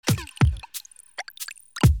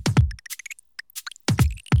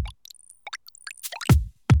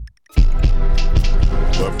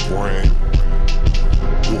Left brain,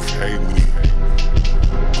 Wolf Haley,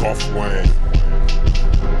 Golf Wang,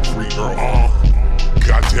 Free Earl.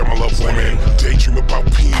 Goddamn, I love women. Daydream about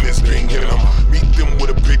penis, banging them. Meet them with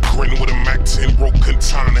a big grin, with a Mac 10 broke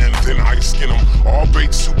katana, and then ice skin them. All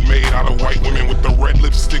baked soup made out of white women with the red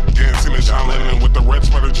lipstick dancing in John Lennon, with the red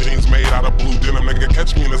sweater jeans made out of blue denim. Nigga,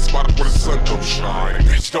 catch me in the spot where the sun don't shine.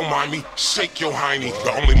 Bitch, don't mind me, shake your hiney.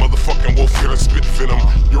 The only motherfucking wolf here to spit venom.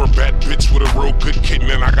 You're a bad bitch with a real good kitten,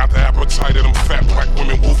 and I got the appetite of them fat black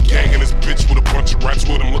women. Wolf gang and this bitch with a bunch of rats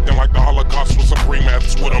with them, looking like the Holocaust with Supreme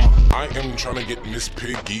hats with them. I am trying to get Miss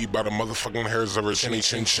Piggy by the motherfucking hairs of her chinny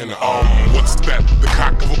chin chin. What's that? The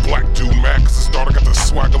cock of a black dude, mad cause the starter got the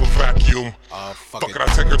swag of a vacuum. Fuck it, I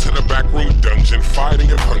take her to the back room dungeon, fighting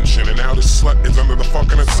and punching, and now this slut is under the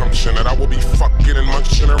fucking assumption that I will be fucking and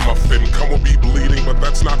munching her muffin. Come will be bleeding, but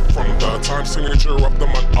that's not from the time signature of the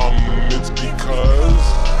month. It's because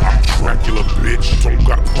I'm Dracula, bitch. Don't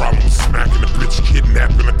got a problem smacking the bitch,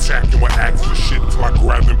 kidnapping, attacking with axe and shit till I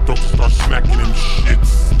grab them throats and start smacking them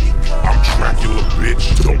shits. I'm Dracula,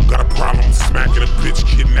 bitch. Don't got a problem smacking a bitch,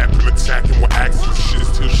 kidnapping, attacking with axe and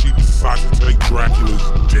shit till she decides to take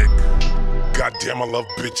Dracula's dick. Goddamn, I love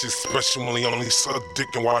bitches, especially when they only suck dick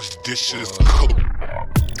and wash dishes.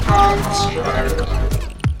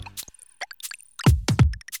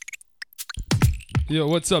 Yo,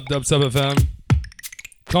 what's up, Dubstep FM?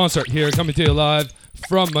 Concert here, coming to you live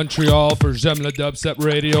from Montreal for J'aime le Dubstep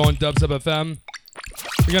Radio on Dubstep FM.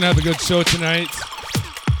 We're gonna have a good show tonight.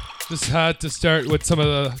 Just had to start with some of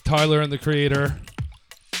the Tyler and the Creator.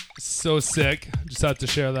 So sick. Just had to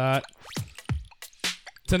share that.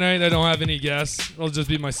 Tonight I don't have any guests. It'll just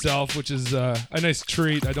be myself, which is a nice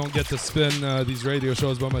treat. I don't get to spin these radio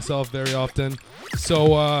shows by myself very often.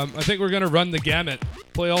 So I think we're going to run the gamut.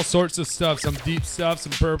 Play all sorts of stuff. Some deep stuff,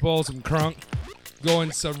 some purple, some crunk.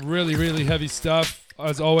 Going some really, really heavy stuff.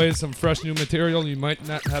 As always, some fresh new material you might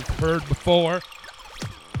not have heard before.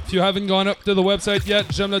 If you haven't gone up to the website yet,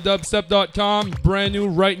 j'aimeledubstep.com. Brand new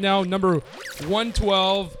right now, number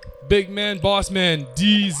 112. Big man, boss man,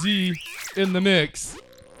 DZ in the mix.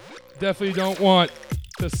 Definitely don't want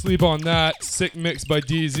to sleep on that. Sick mix by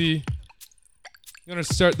DZ. I'm going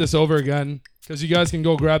to start this over again because you guys can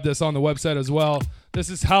go grab this on the website as well. This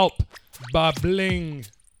is Help by Bling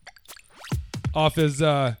off his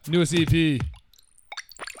newest EP.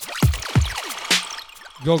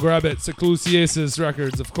 Go grab it. Seclusiasis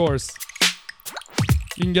Records, of course.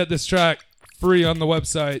 You can get this track free on the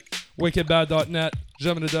website. wickedbad.net,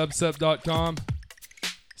 j'aimeledubstep.com.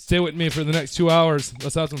 Stay with me for the next 2 hours.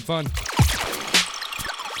 Let's have some fun.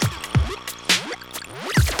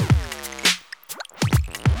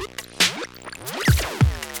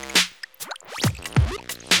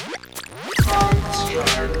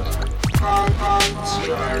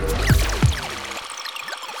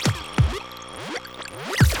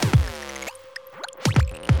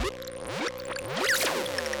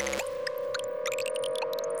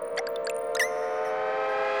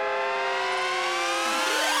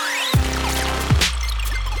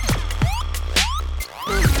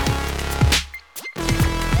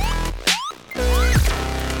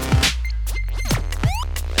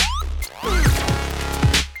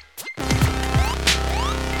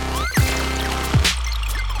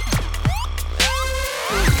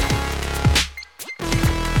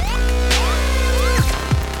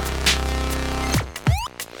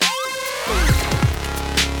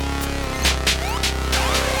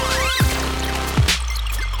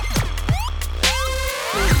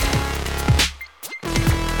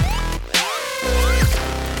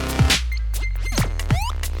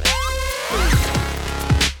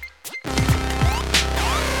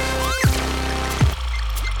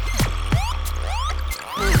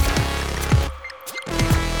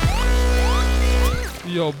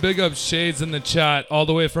 Yo, big up Shades in the chat, all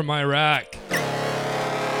the way from Iraq.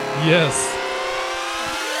 Yes.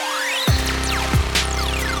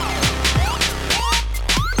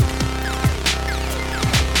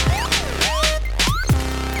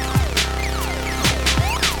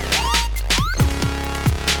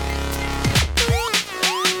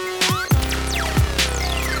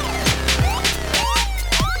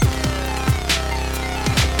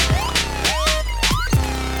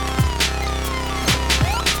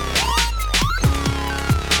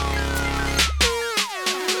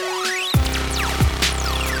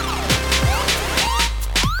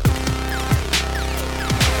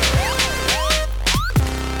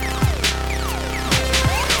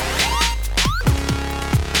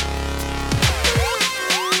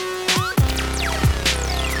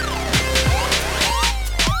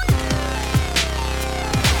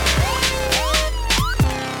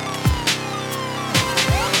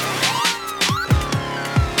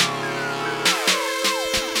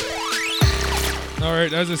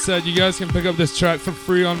 Alright, as I said, you guys can pick up this track for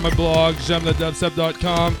free on my blog,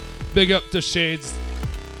 gemladubstep.com. Big up to Shades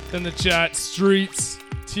in the chat, Streets,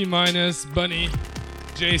 T-Minus, Bunny,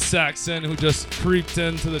 Jay Saxon, who just creeped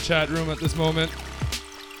into the chat room at this moment.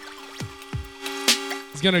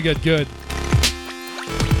 It's gonna get good.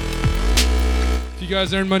 If you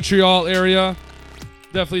guys are in Montreal area,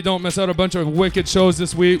 definitely don't miss out a bunch of wicked shows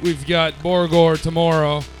this week. We've got Borgore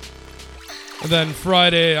tomorrow. And then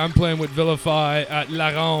Friday, I'm playing with Vilify at La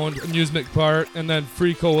Ronde Amusement Park. And then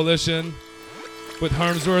Free Coalition with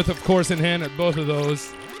Harmsworth, of course, in hand at both of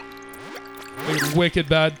those.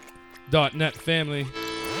 Wickedbad.net family.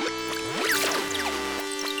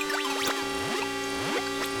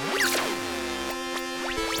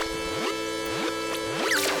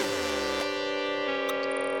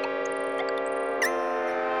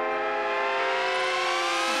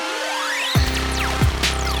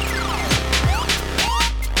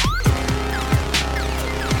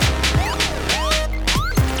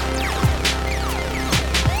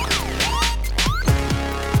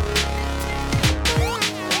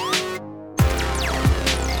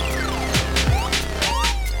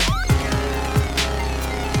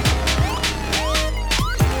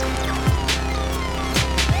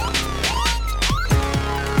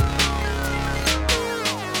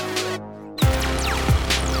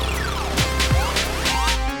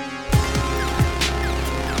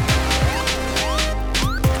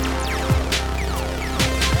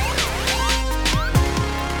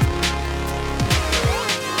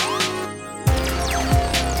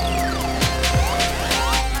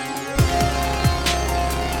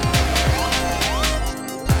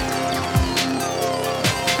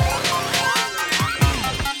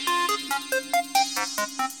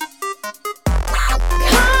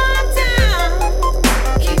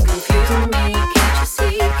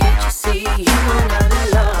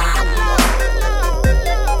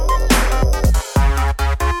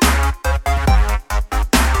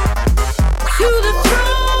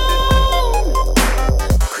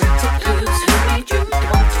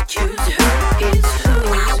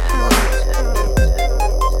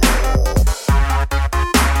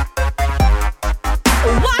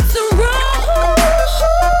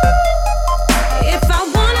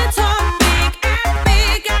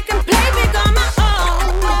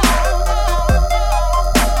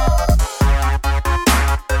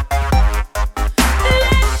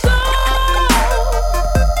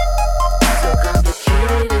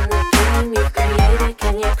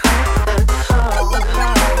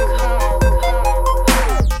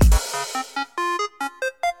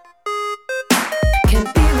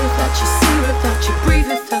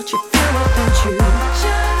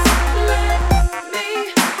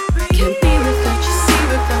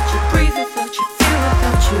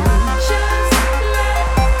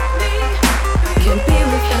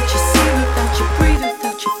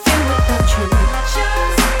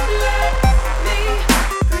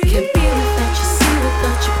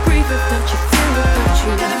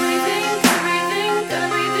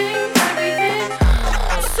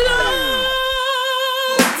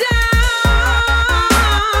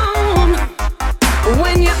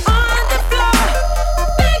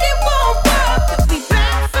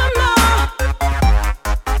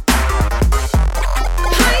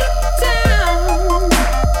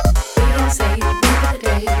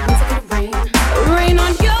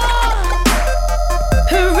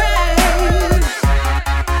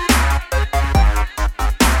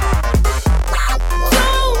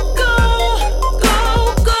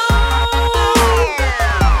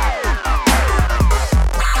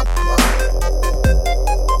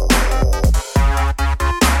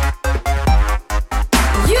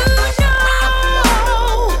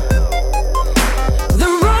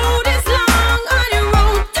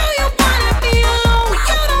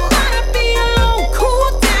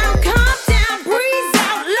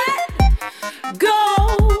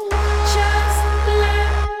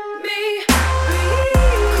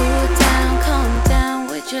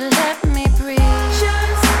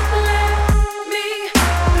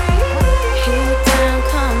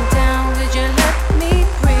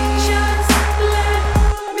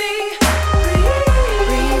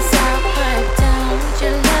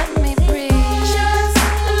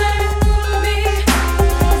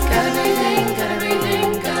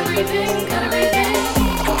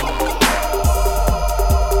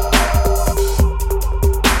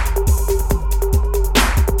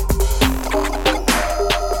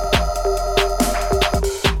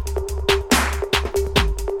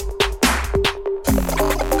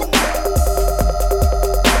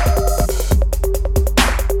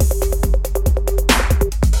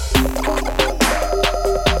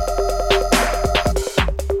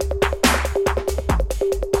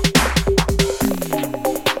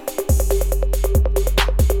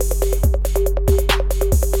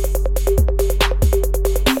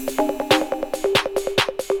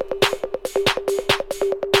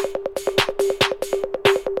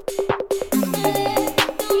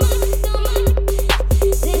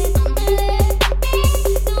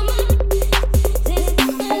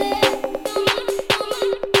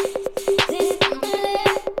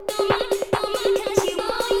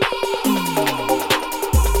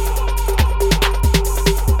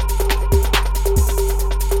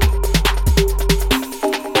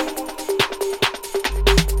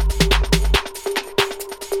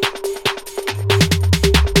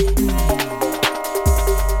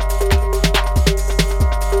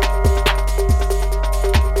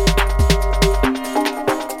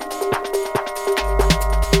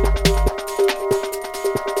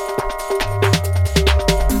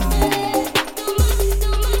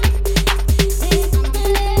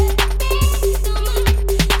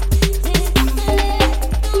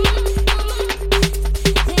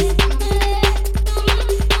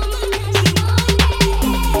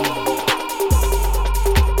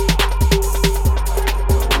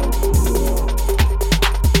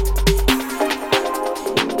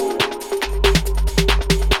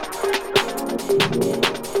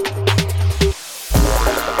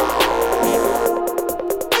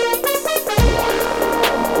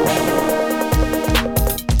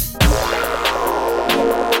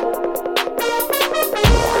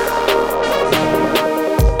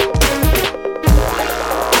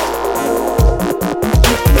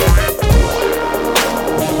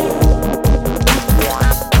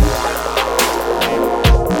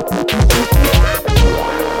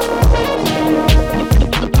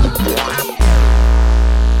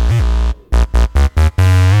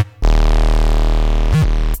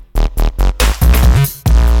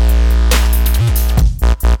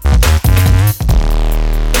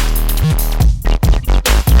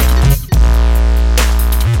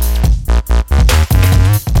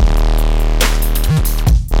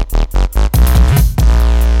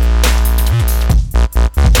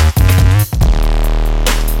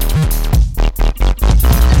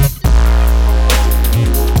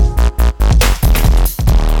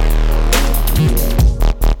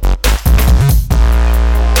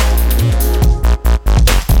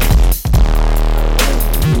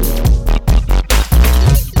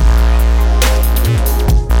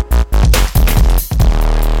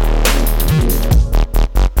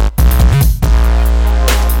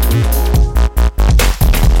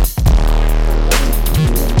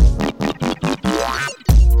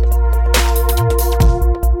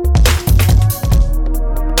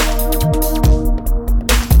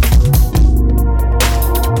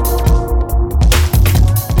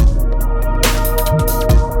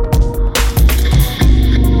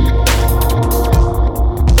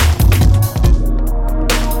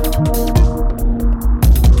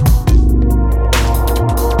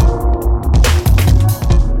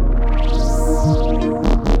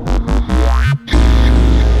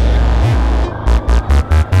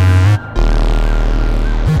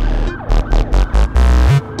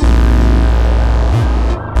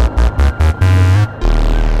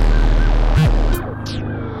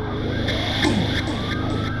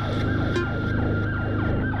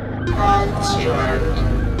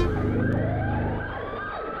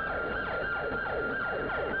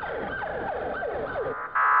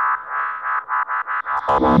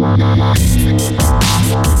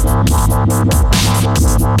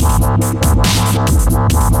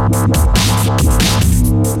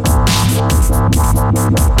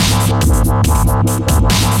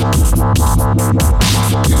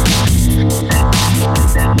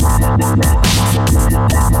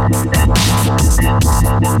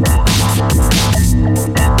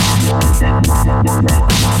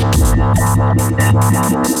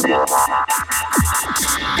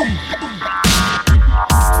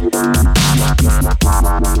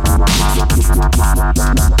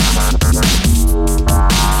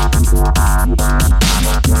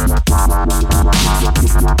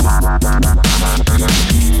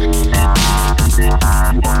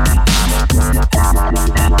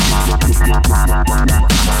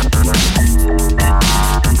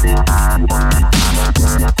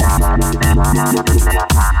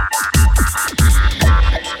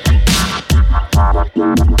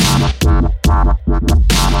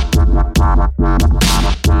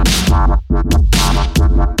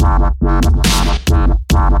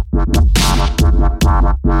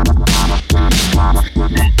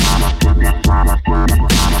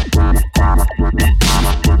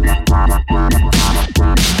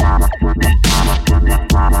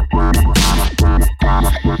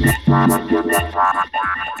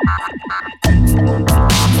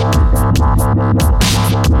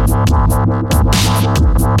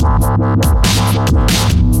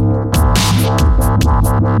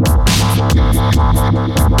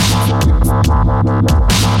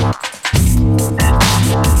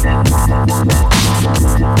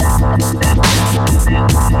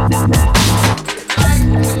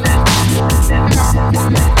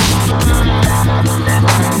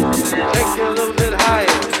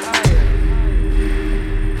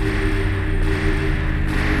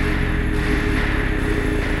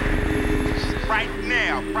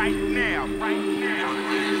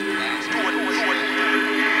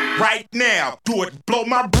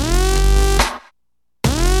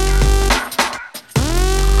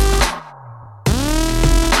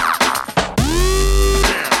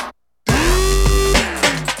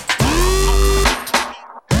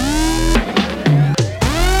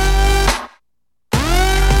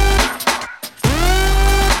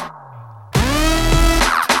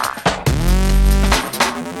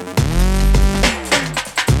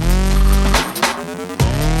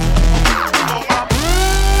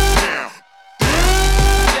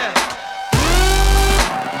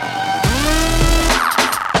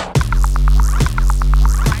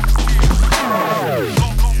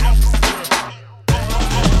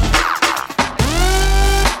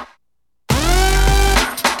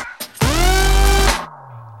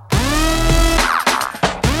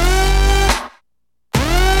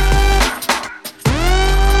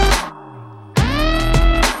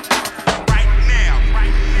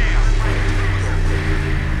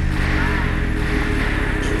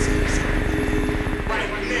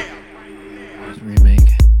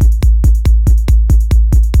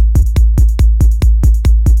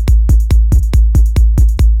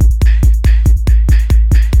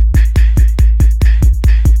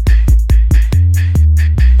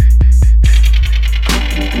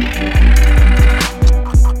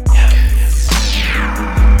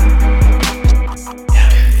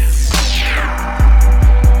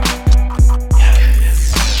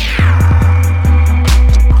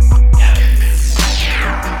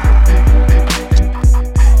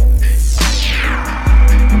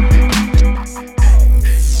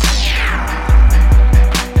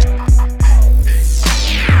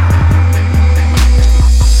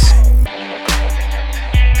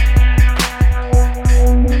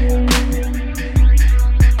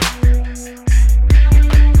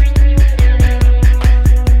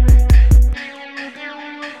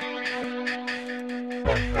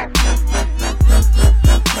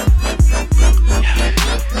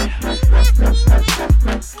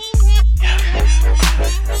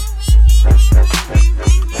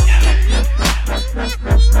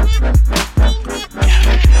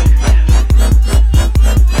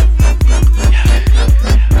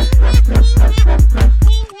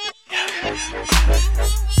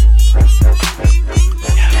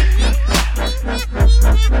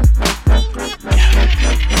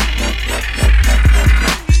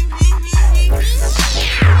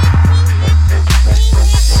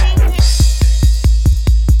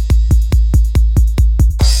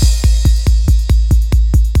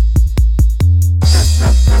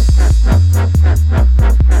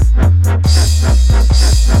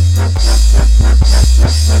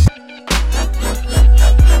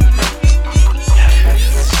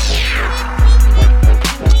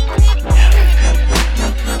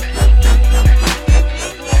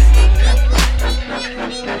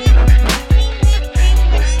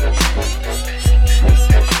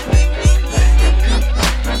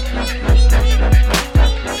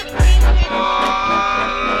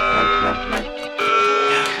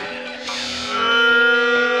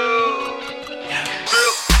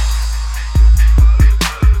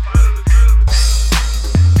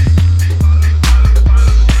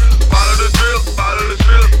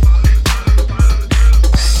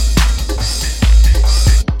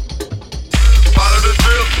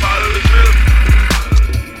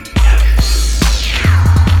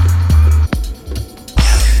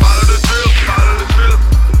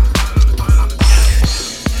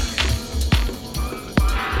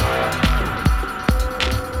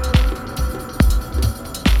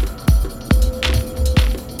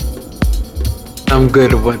 I'm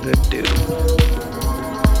good at what I do.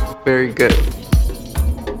 Very good.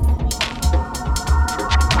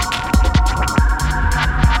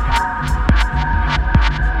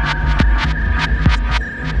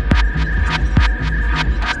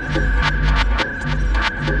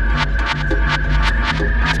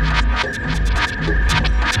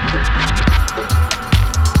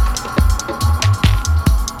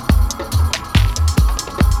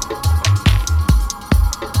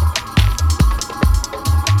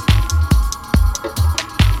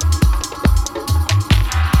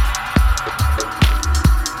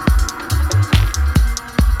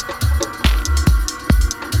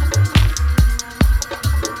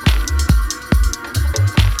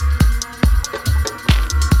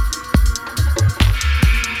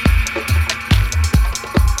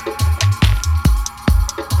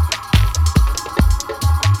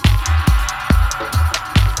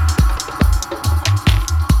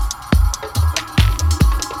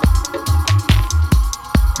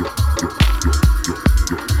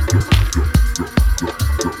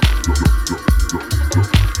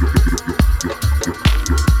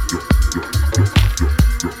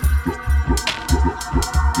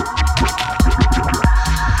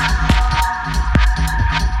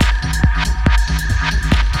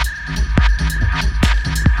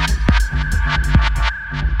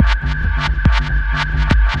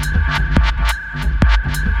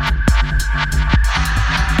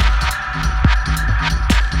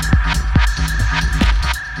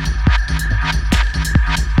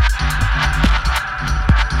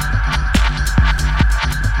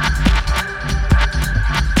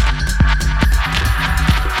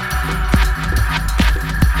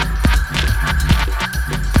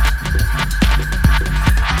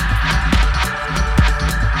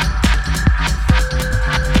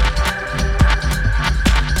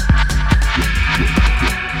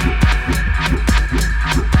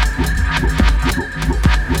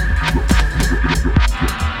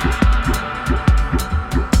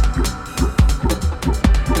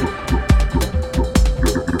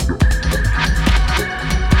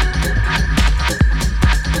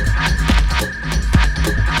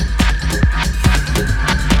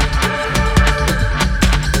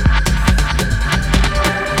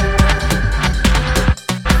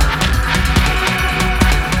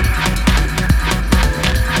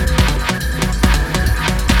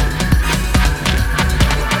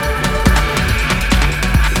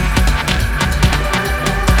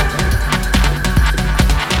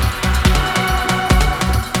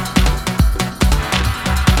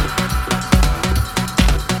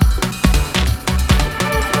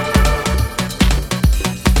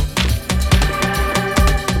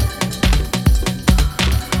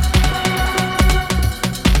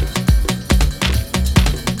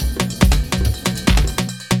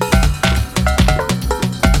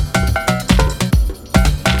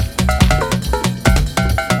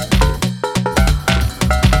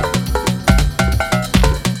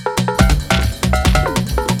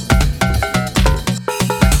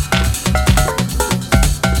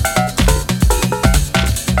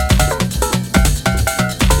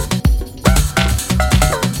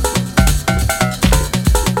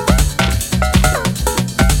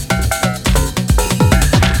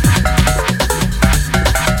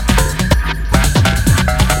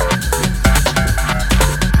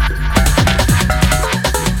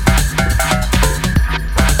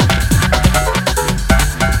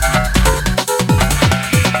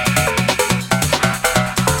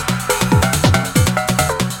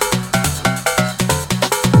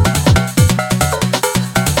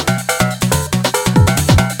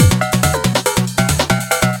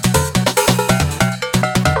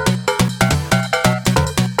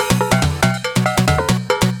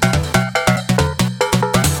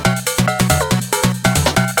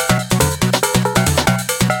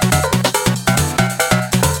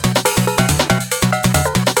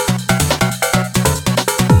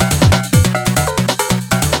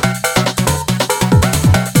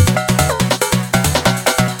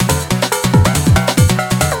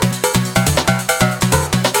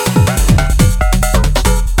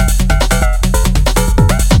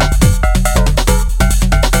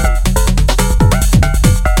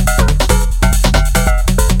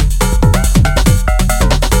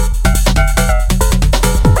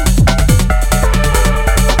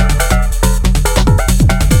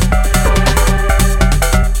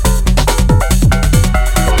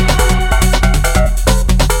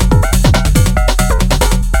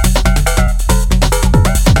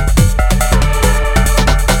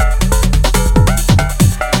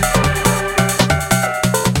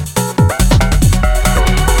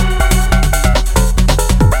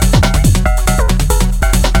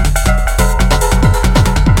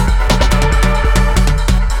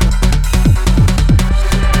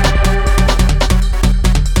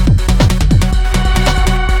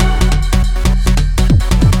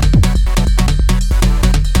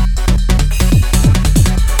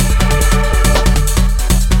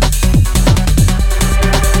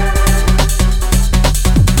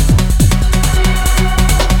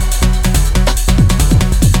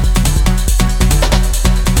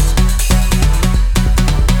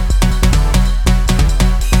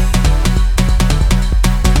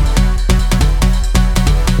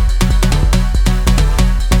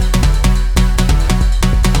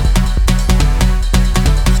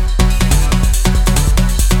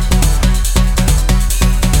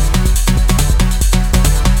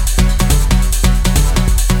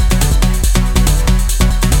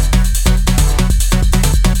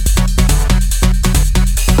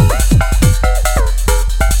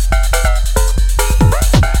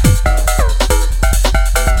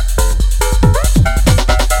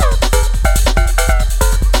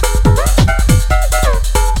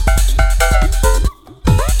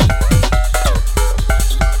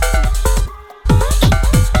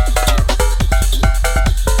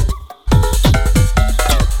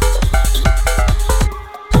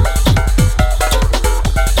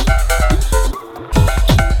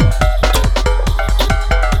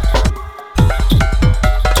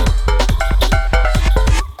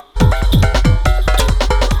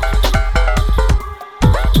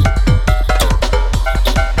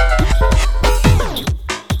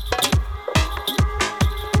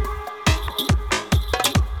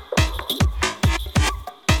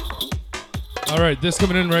 Alright, this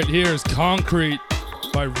coming in right here is Concrete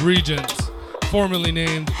by Regent, formerly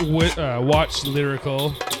named Watch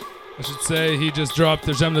Lyrical. I should say he just dropped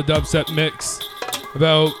the J'aime le Dubstep mix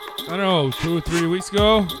about, 2 or 3 weeks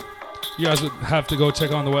ago. You guys would have to go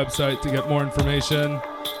check on the website to get more information.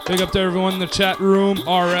 Big up to everyone in the chat room.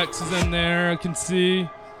 RX is in there, I can see.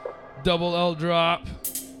 Double L drop.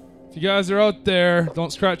 If you guys are out there,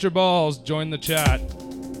 don't scratch your balls, join the chat.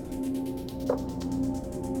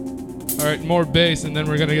 Alright, more bass, and then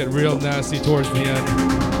we're gonna get real nasty towards the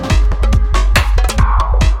end.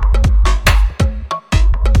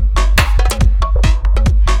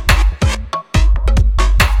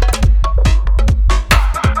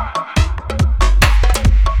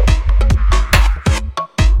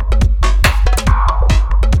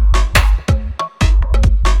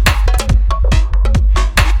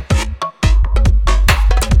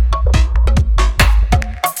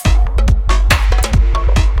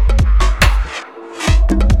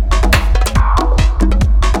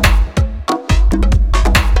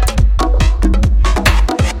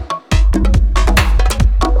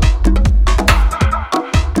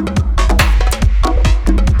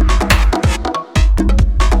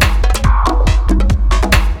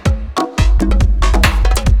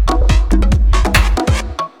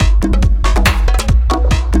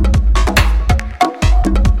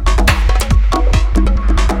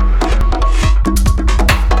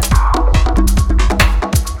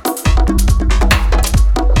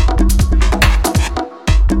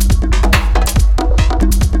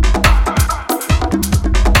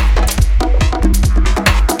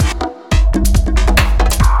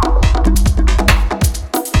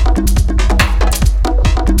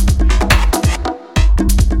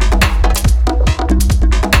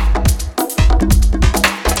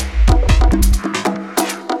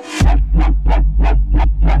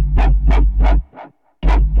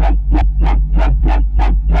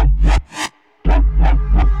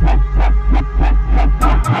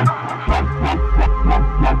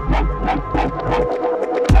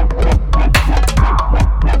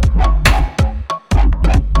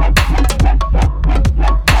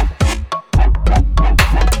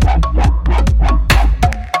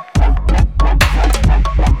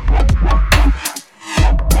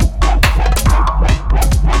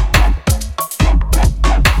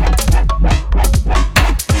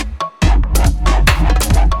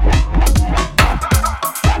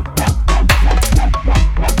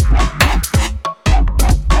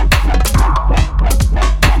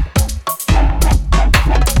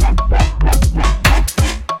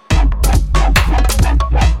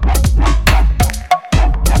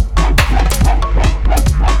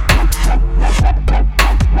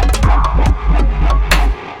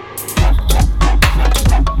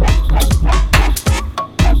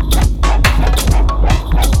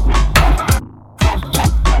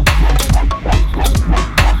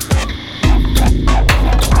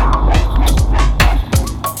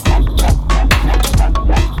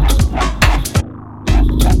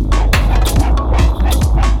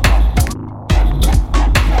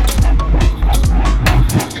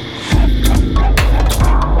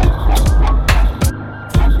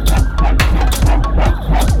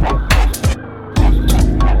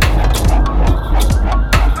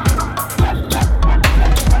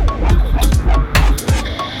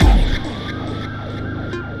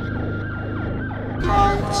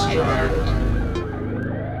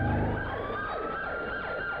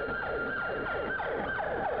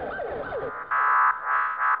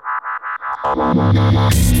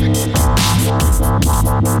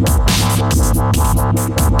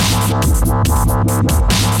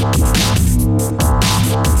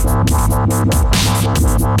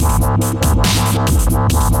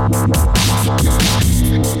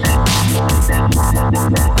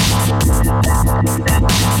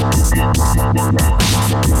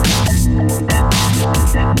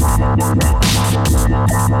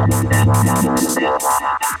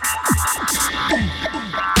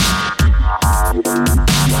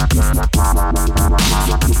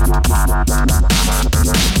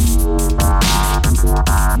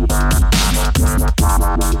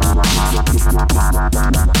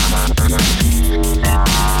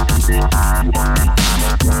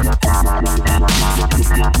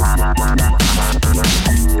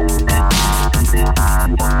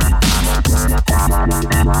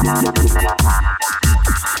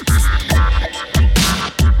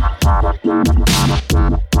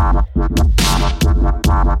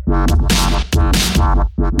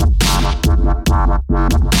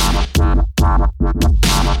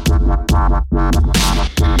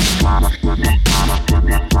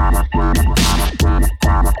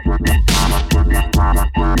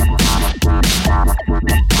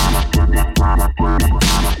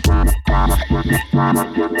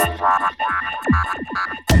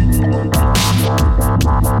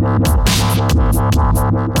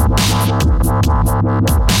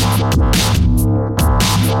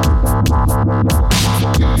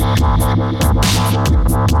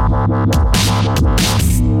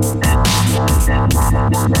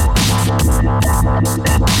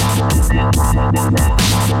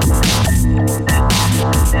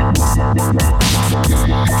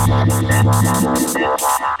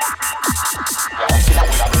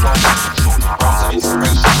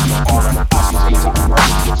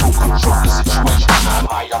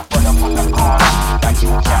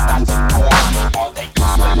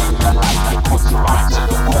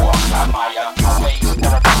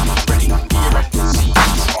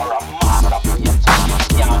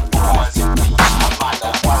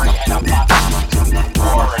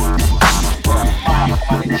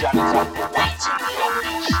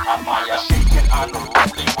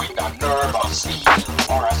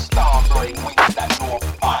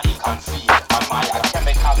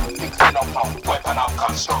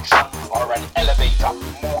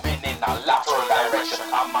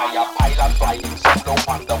 Gliding solo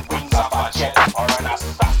on the wings of a jet, or an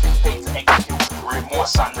assassin fate to execute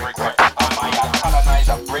remorse and regret? Am I a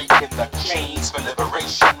colonizer breaking the chains for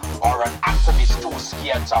liberation, or an activist too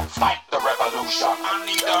scared to fight the revolution? I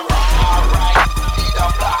need a wrong or right, need a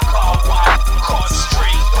black or white, cut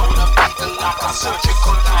straight down the middle like a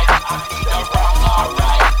surgical knife. I need a wrong or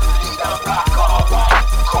right, need a black or white,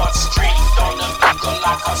 cut straight down the middle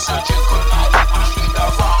like a surgical knife. I need a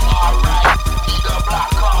wrong or right, need a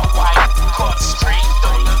black or white, cut straight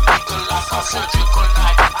down the middle like a surgical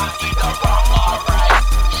knife. I need a wrong or right,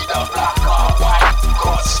 need a black or white,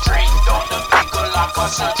 cut straight down the middle like a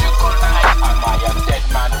surgical knife. Am I a dead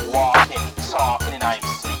man walking, talking in I'm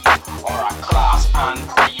sleep, or a class and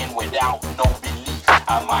praying without no belief?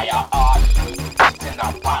 Am I a hard beating a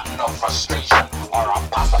pattern of frustration, or a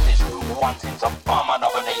pacifist wanting to bomb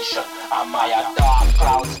another nation? Am I a dark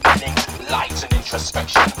cloud spinning light and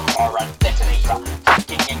introspection, or a detonator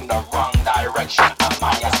kicking in the wrong direction? Am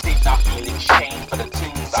I a sinner feeling shame for the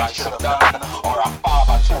things I should have done, or a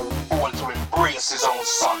father too old to embrace his own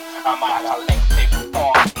son? Am I a collective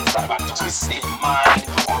thought instead of a twisted mind,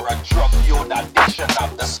 or a drug-fueled addiction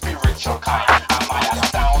of the spiritual kind? Am I a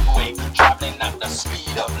sound wave traveling at the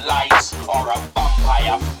speed of light, or a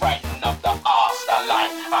vampire frightened of the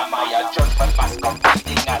afterlife? Am I a judgment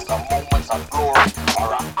masquerading as a moment of glory,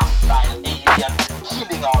 or a hostile alien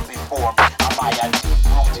killing all before me? Am I a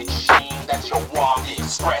deep-rooted shame that you want to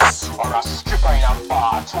express, or a stripper in a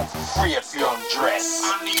bar too afraid for your undress?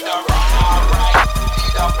 I need a wrong or right,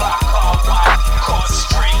 need a black or white, cut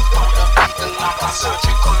straight down the middle like a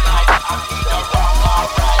surgical knife. I need a wrong or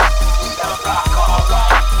right, need a black or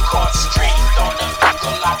white, cut straight down the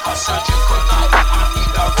middle like a surgical knife. I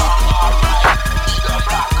need a wrong or right, need a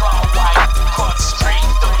black or white, cut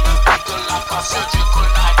straight down the middle like a surgical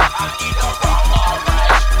knife. I need a wrong or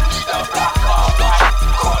right, need a black or white,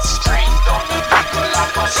 cut straight down the middle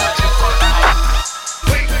like a surgical knife.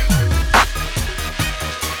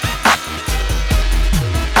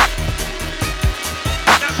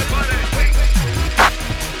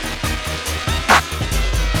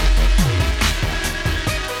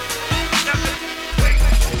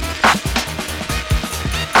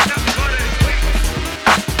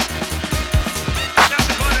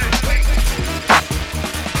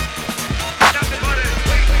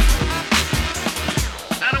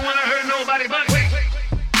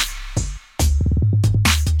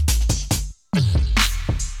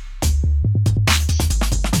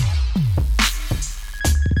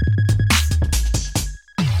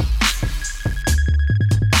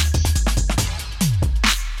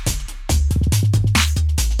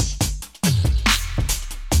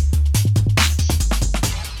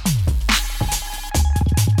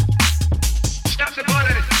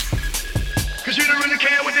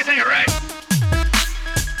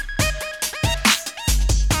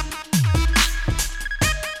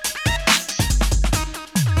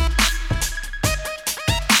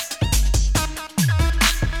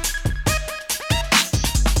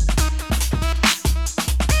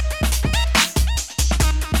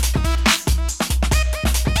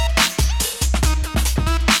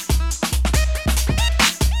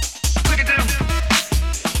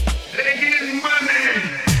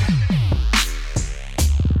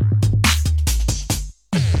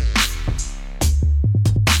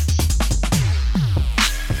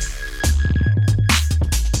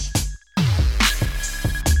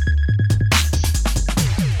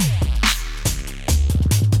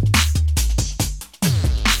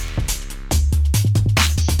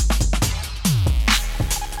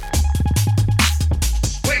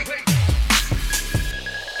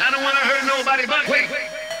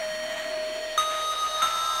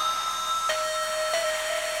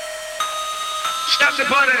 Stop the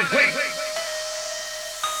party. Wait.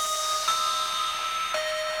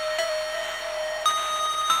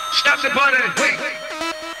 Stop the party. Wait.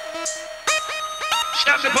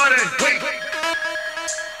 Stop the party. Wait.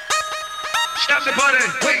 Stop the party.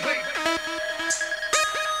 Wait.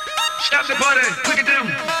 Stop the party. Look at them.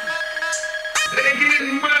 They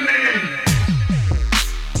getting money.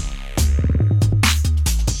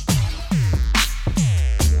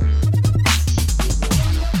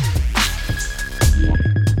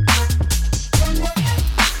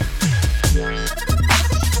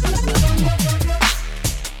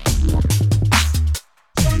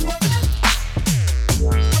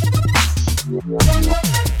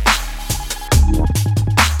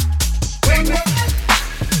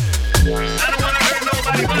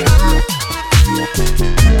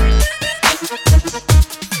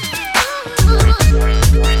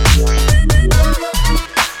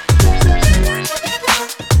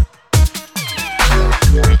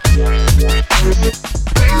 Yeah.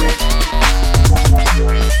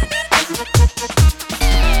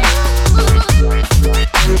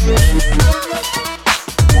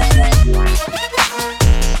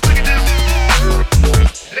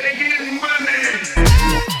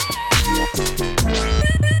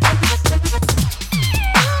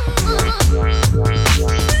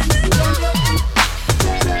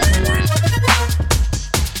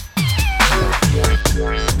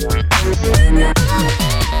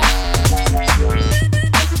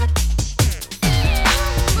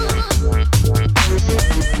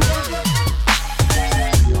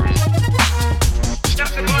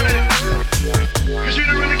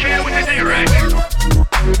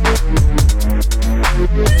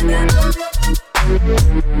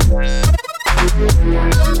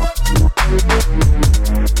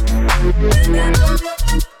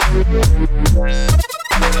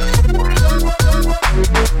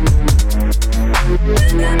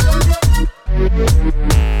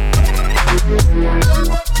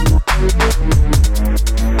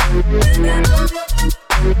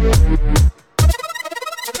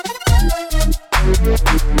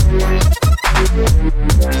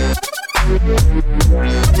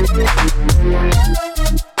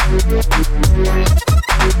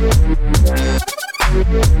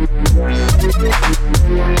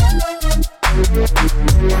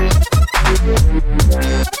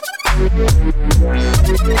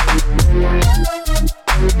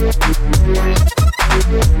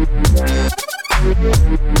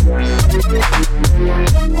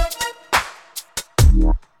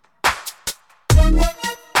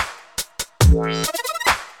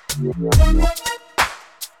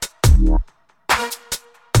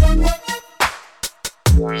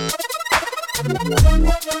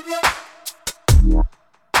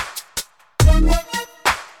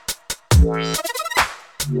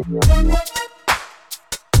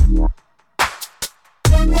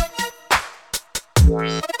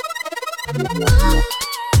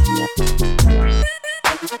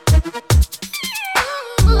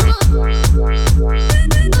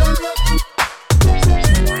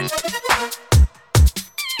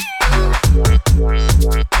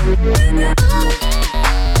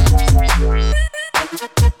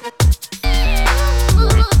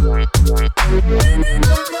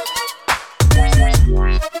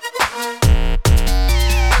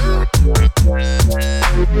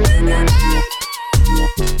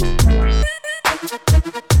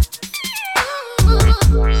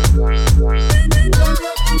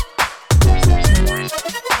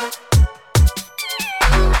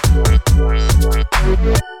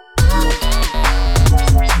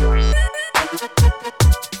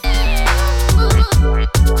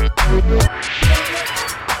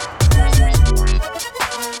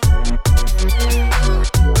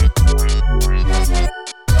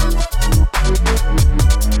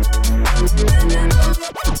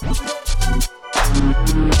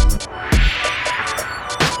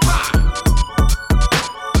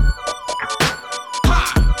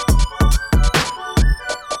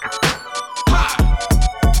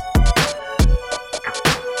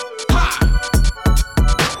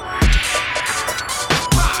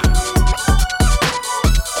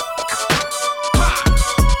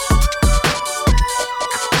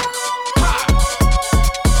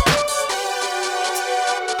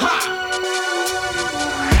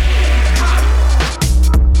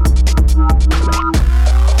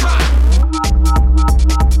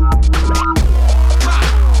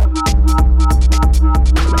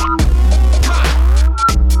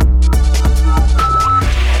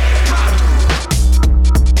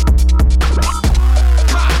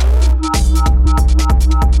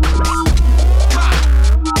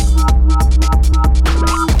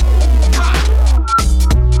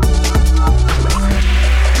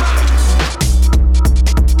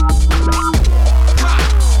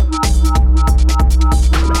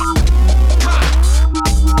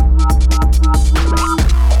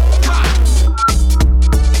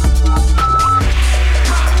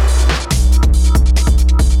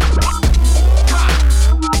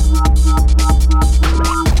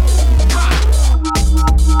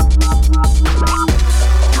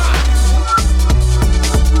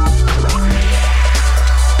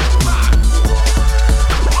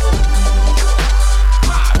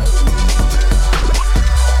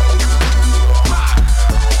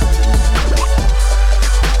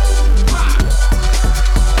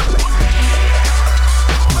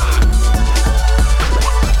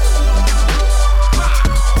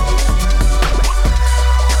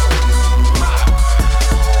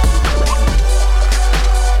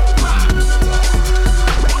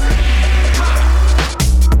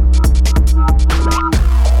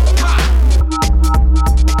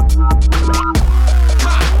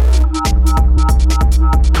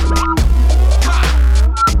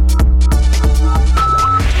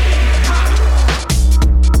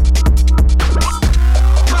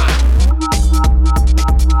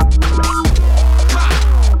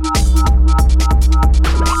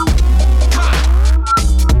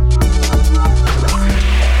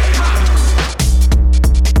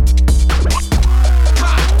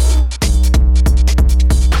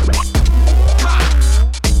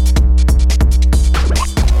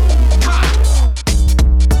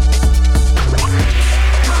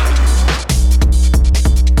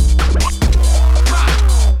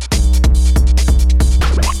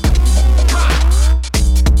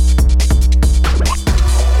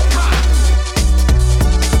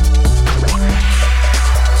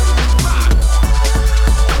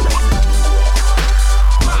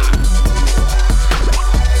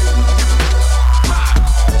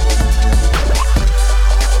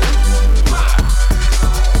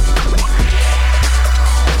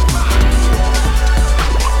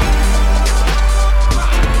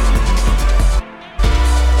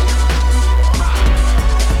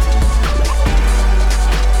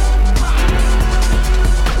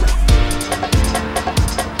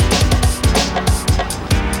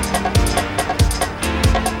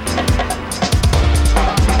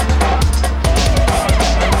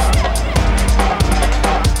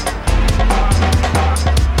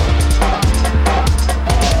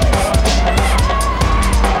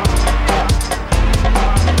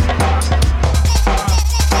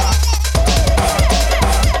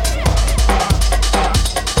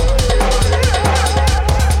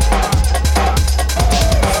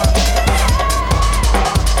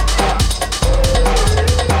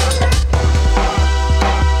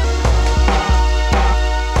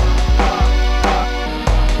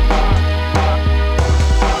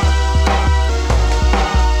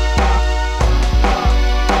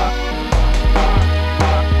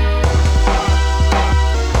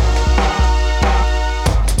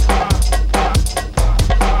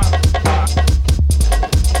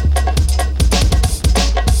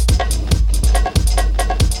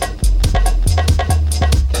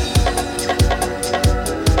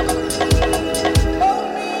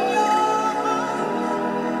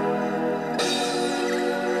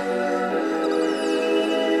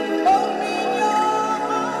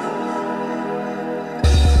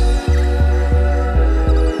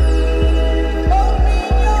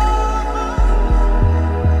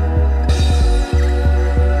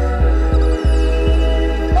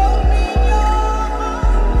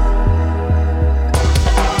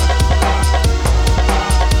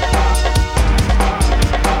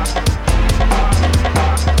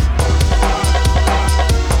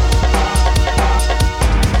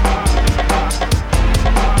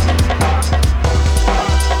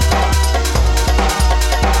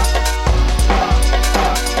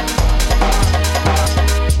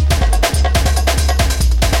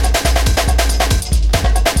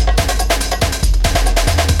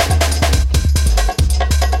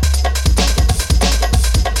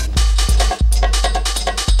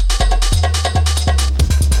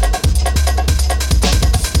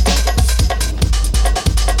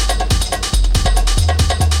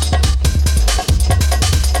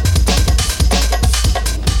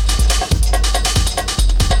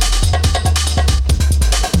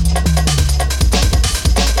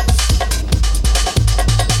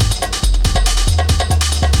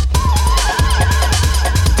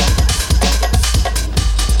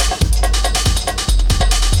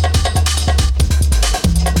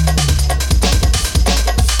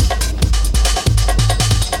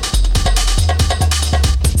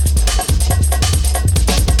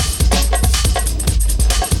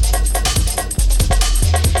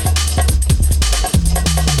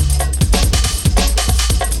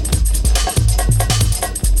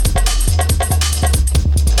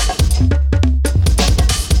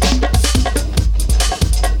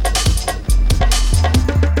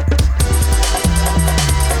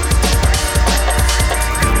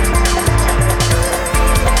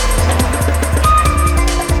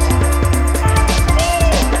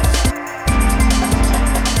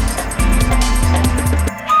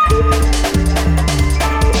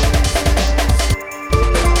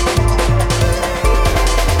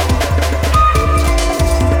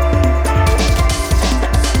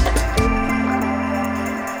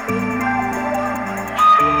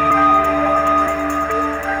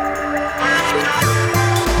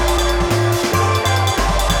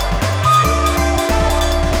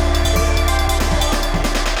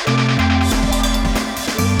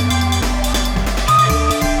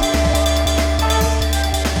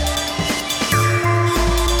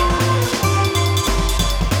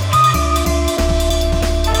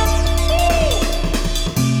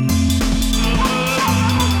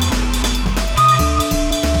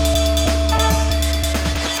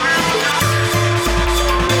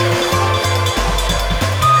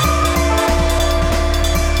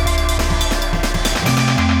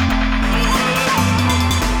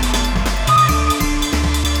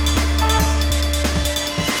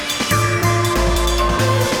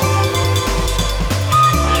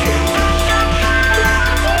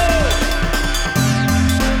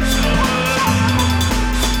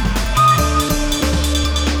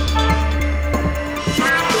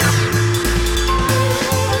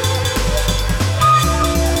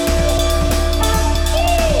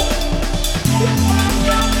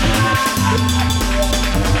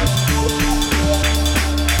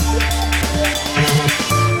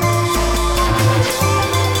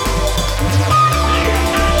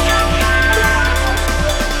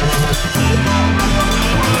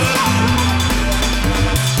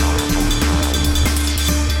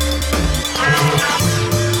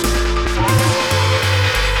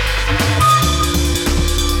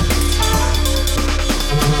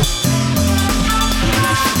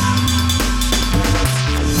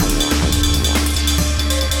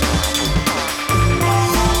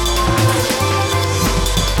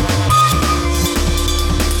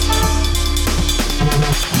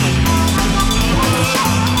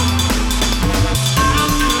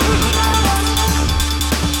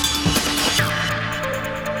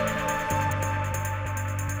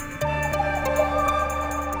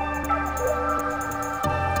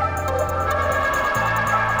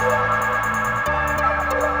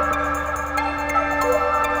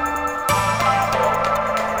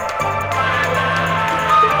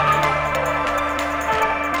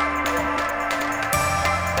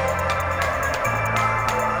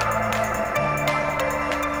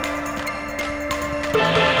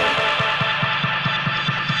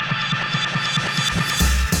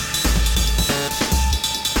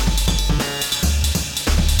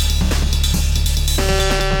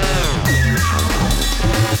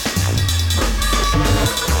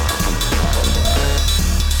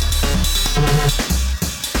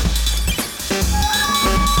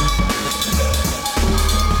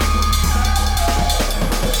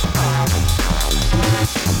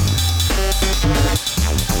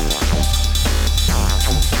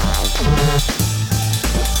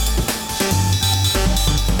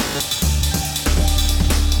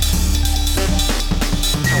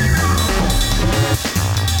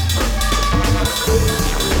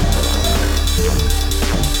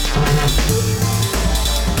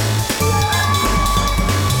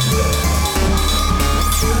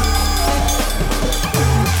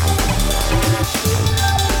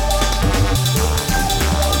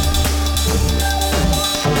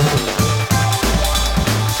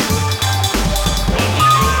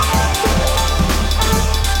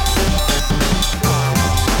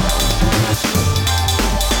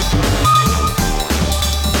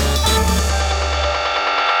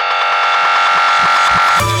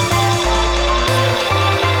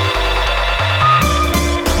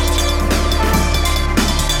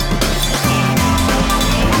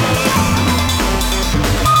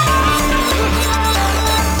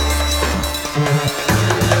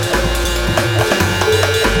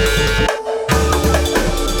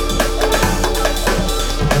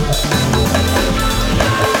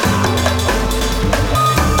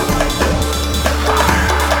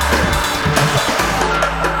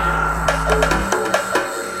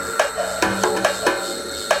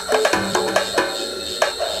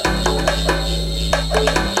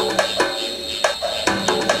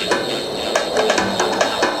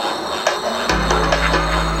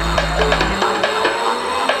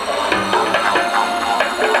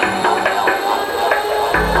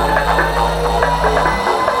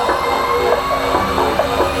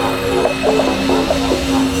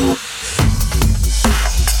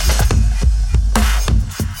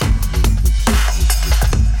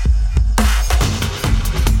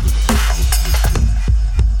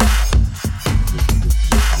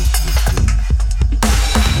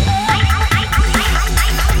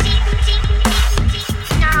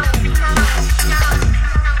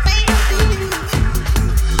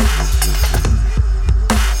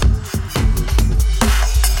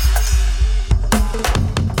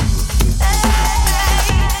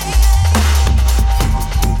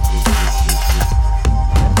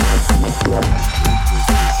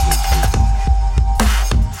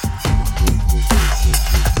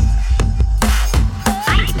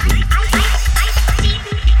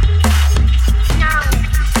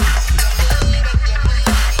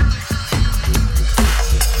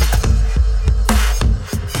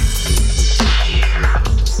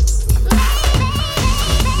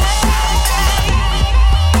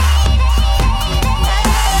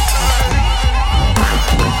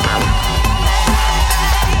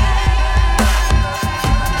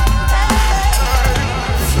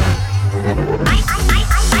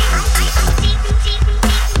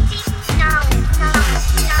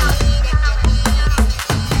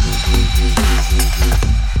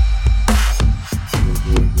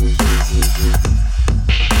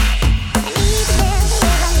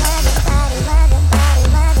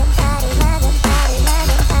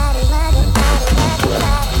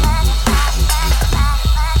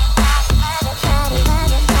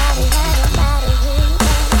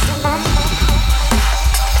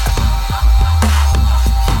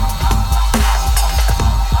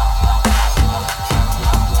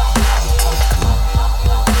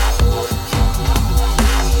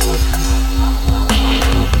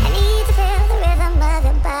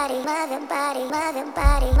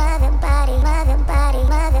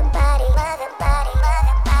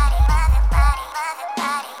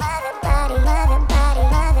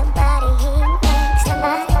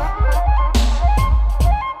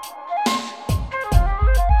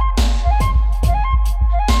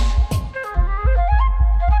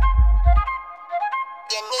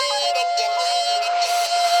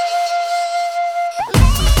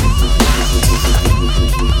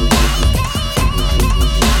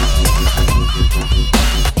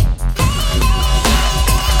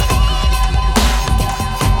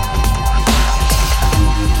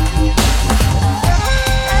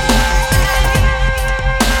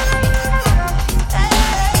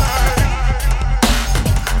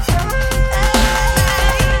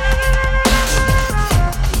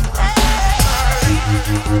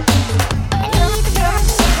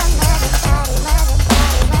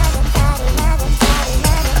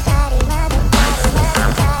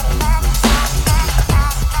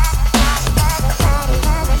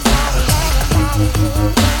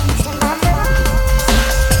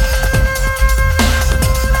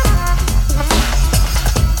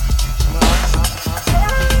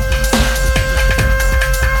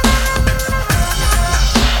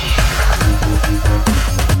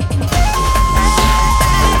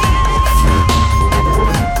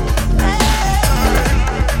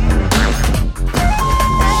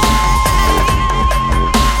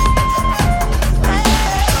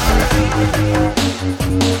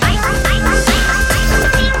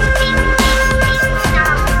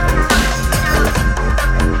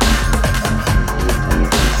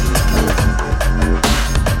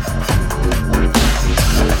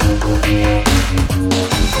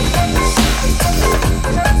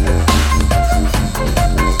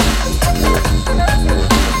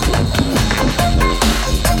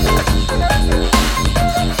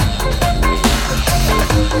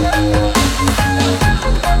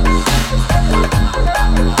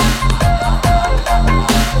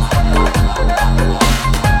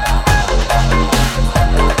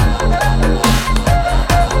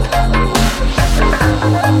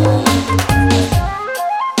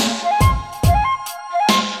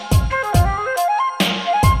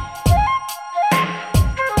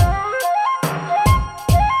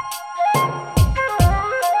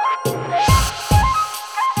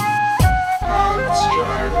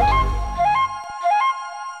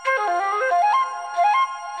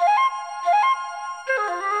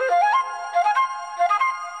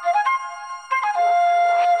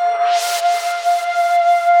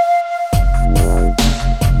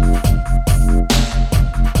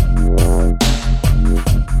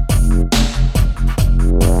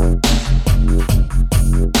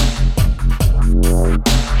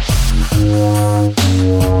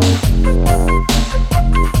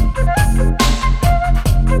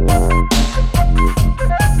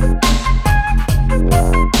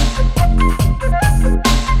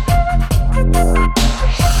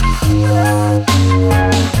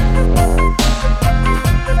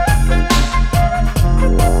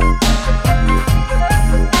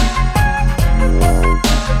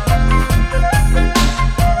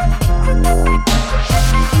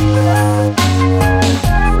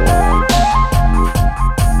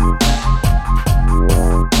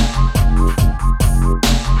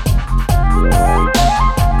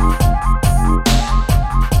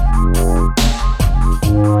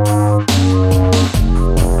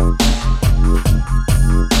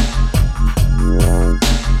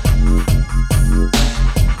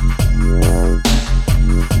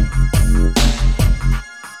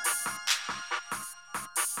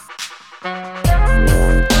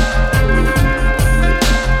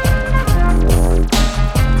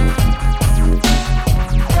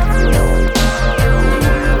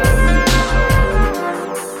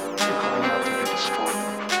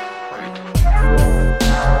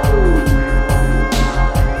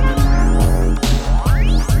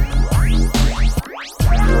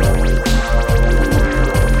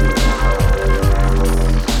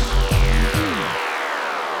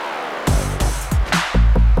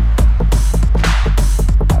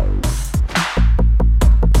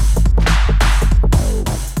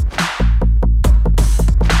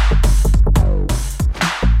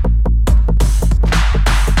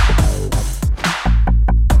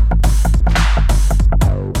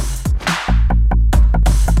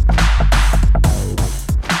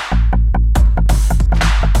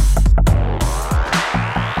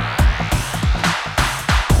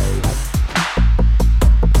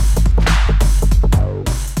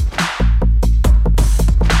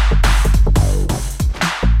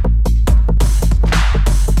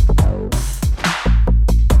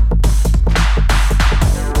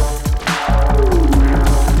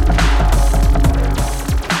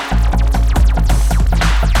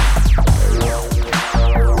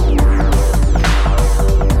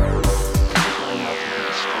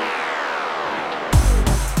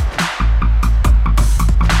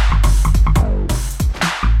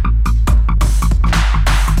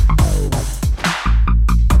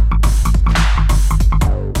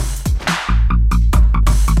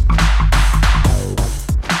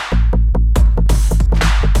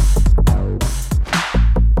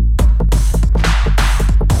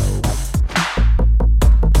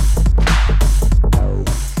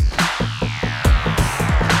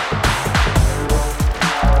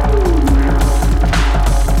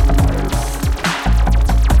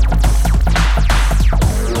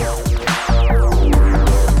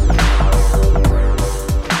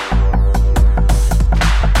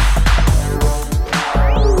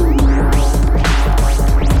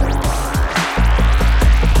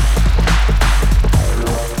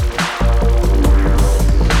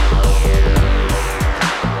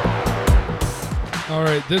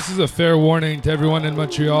 This is a fair warning to everyone in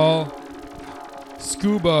Montreal.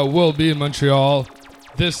 Scuba will be in Montreal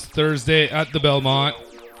this Thursday at the Belmont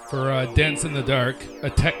for Dance in the Dark, a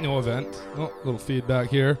techno event. Oh, little feedback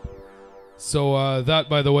here. So that,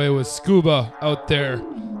 by the way, was Scuba out there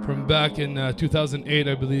from back in 2008,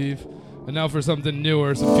 I believe. And now for something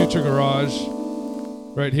newer, some Future Garage.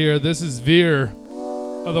 Right here, this is Veer,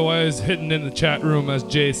 otherwise hidden in the chat room as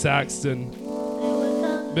Jay Saxton.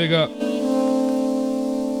 Big up.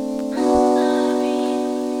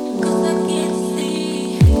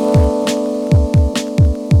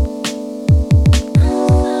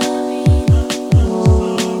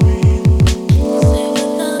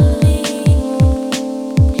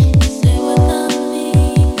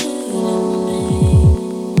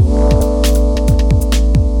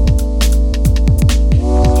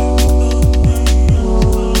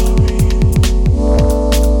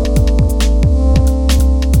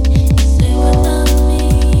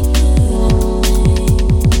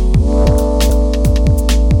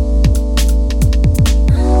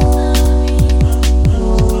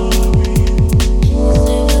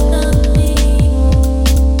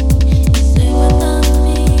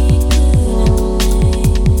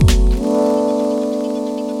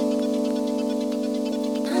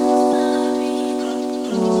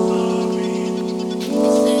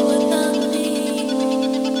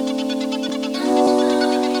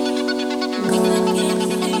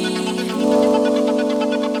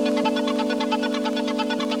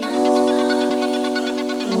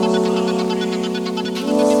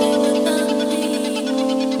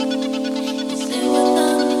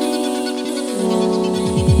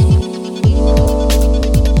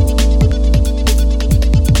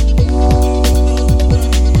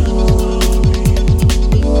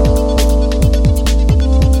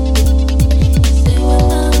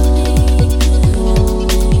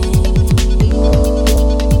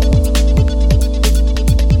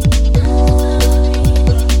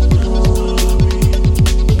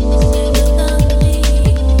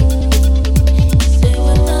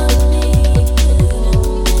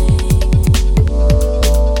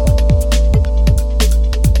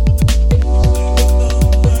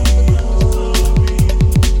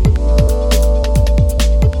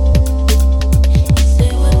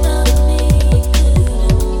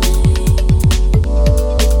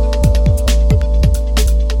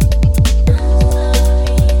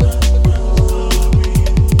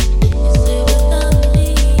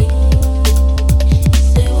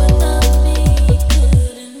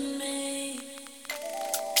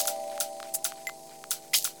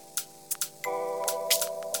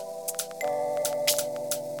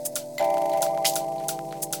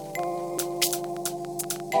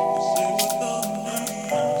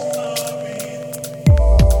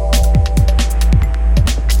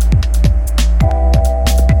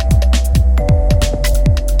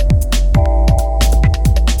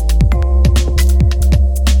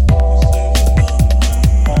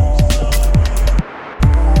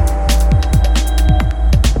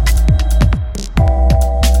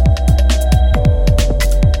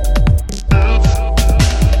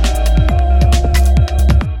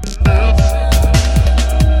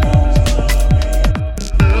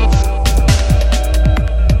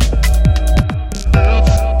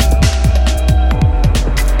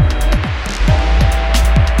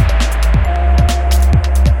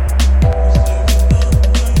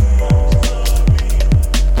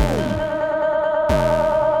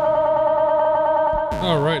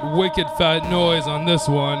 Wicked fat noise on this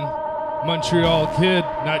one. Montreal Kid.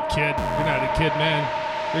 Not Kid. You're not a kid, man.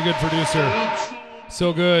 You're a good producer.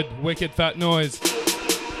 So good. Wicked fat noise.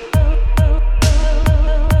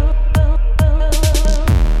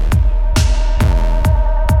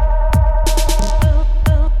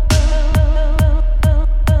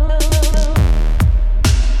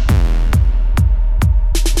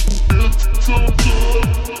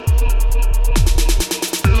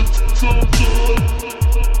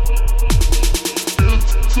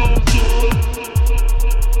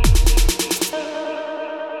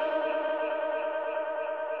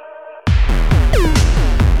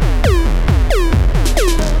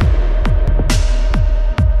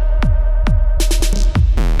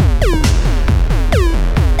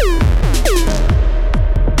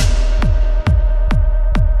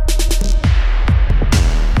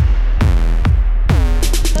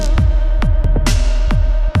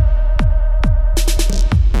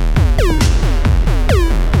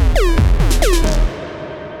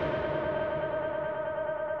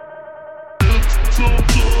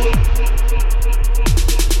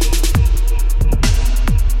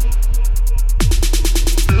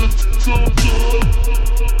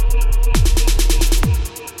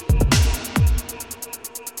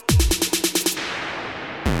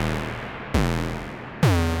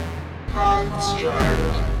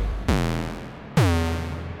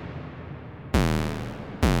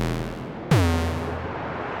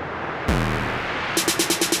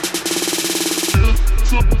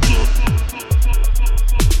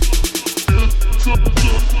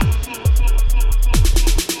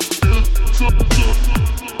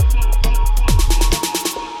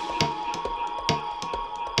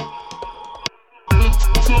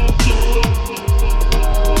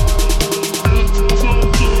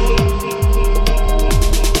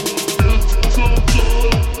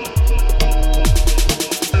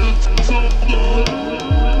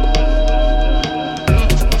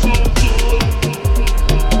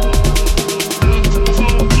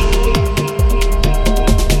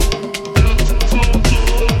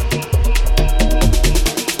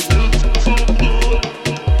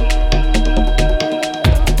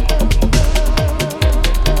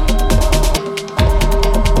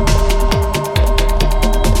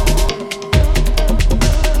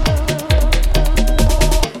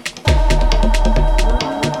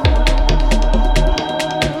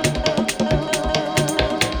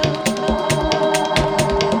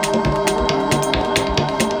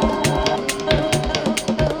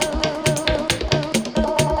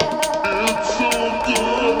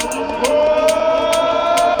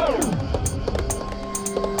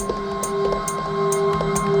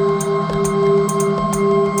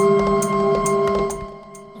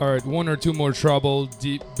 or two more treble,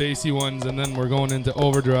 deep, bassy ones, and then we're going into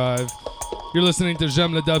overdrive. You're listening to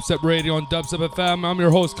J'aime le Dubstep Radio on Dubstep FM. I'm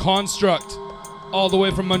your host, Construct, all the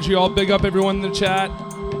way from Montreal. Big up everyone in the chat.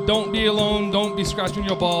 Don't be alone. Don't be scratching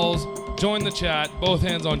your balls. Join the chat. Both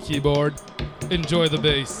hands on keyboard. Enjoy the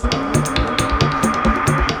bass.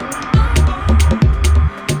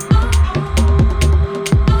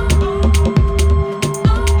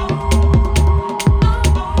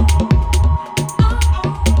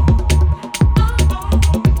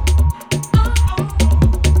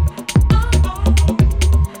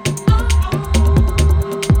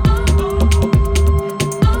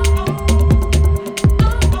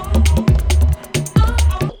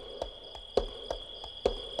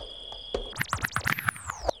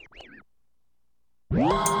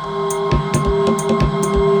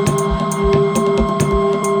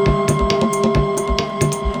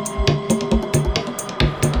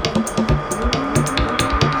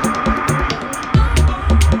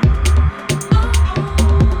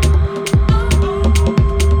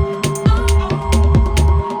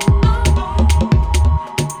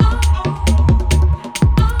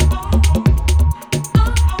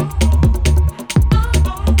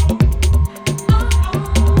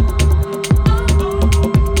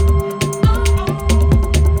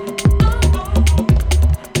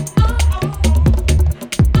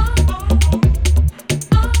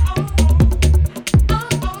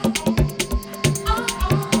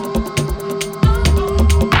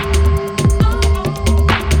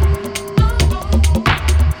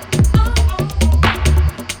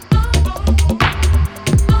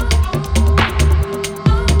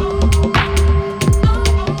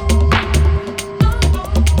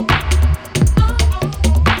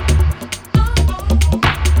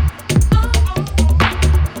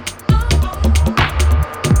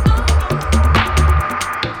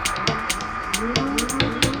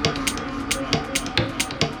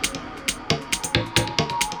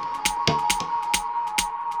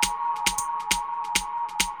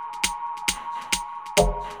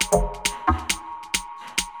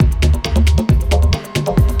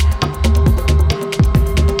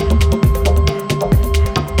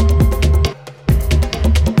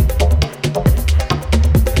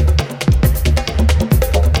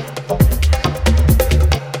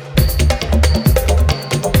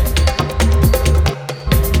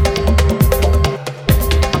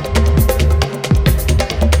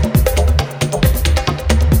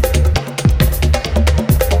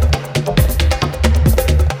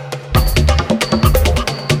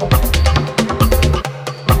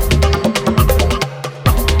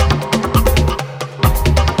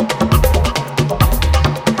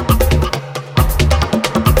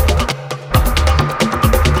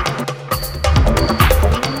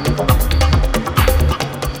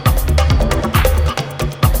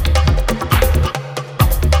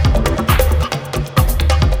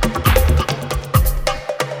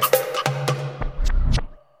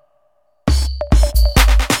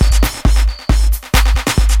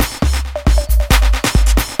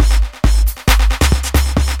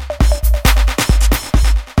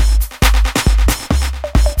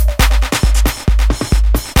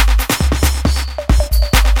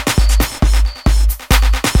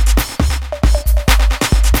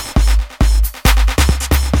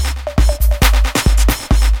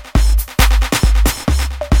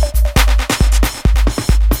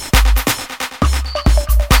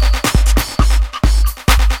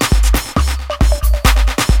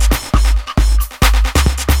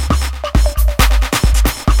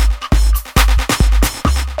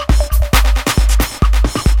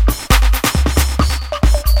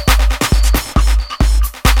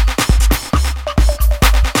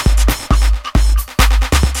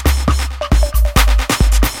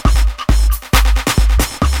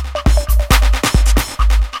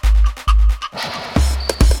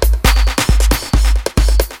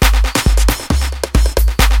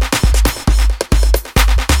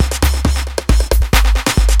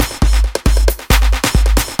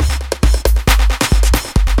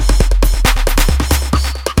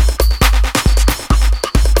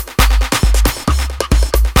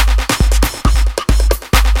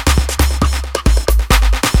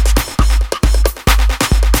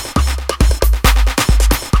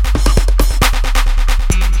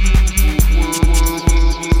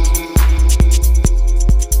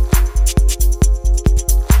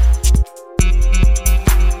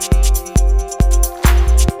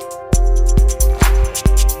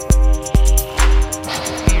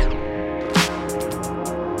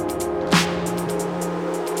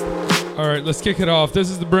 Alright, let's kick it off. This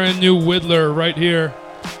is the brand new Whittler right here.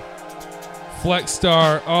 Flex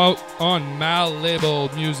Star out on Mal Label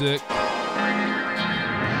Music.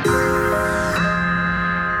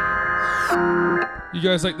 You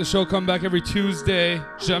guys like the show? Come back every Tuesday.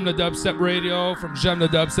 Jemna Dubstep Radio from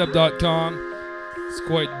jemnadubstep.com. It's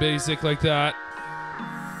quite basic like that.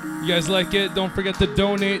 You guys like it? Don't forget to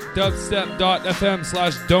donate.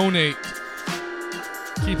 Dubstep.fm/donate.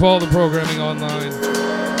 Keep all the programming online.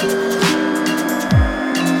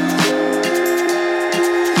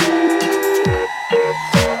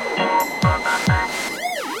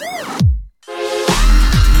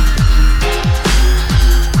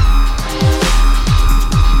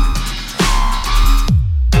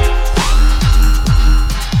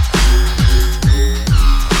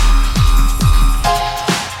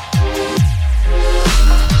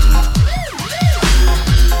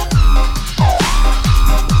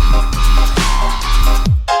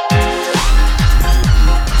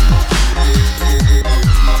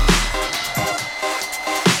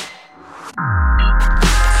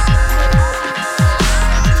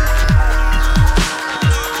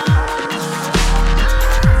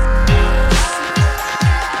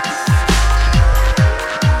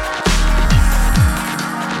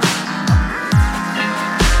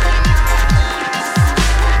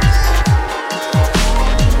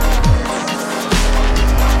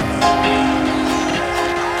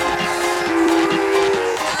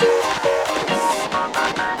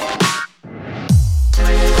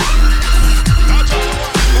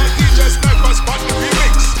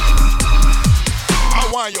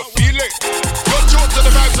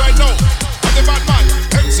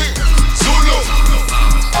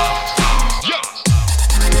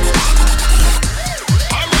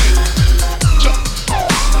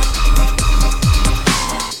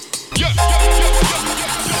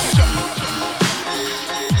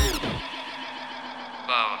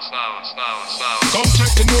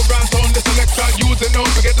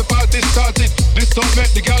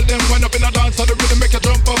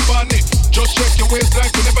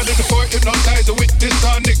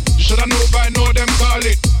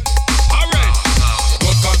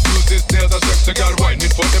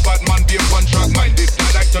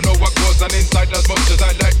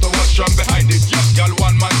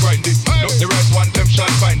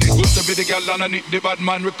 The bad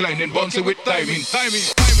man reclining, bouncing with timing.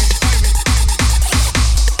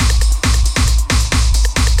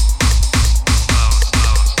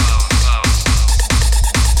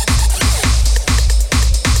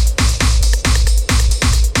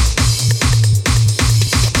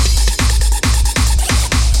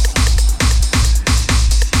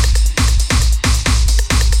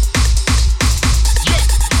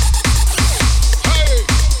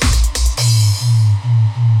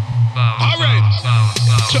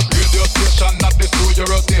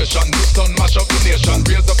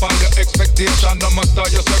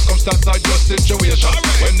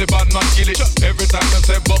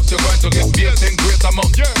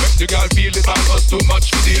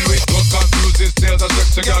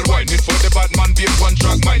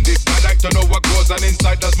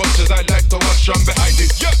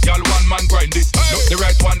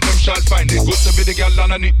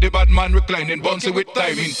 Reclining, bouncing with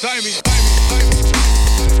timing.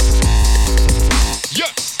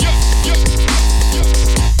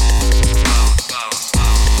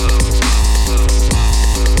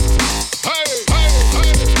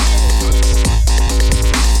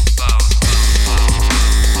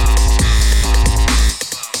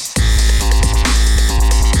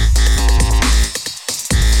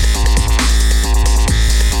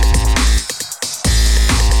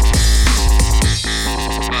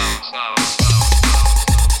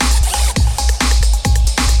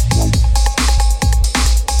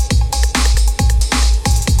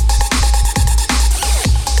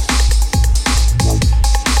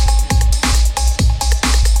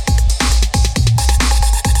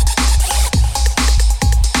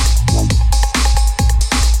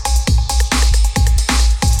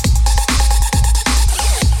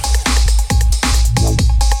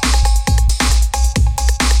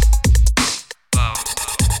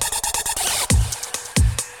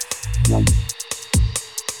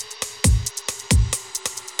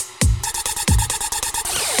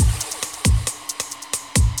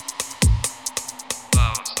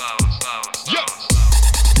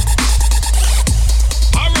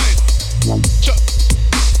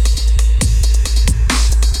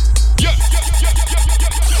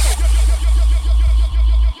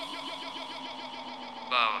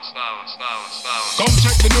 Come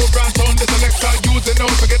check the new brand sound, the selector use it now,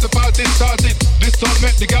 forget the party started. This sound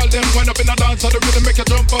make the girl them wind up in a dance, and the rhythm make you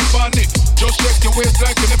jump up on it. Just shake your waist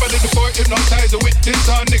like you never did before, hypnotize it with this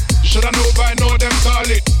tonic. You shoulda know by now them call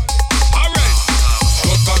it. Alright,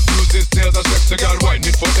 good confusing snails a sexy girl wind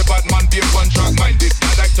it. For the bad man being one track minded.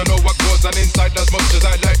 I like to know what goes on inside as much as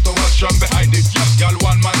I like to watch from behind it. Girl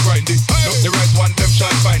one man grind it. Look the right one them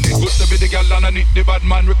shall find it. Good to be the girl underneath the bad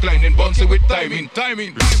man reclining. Bouncy with timing.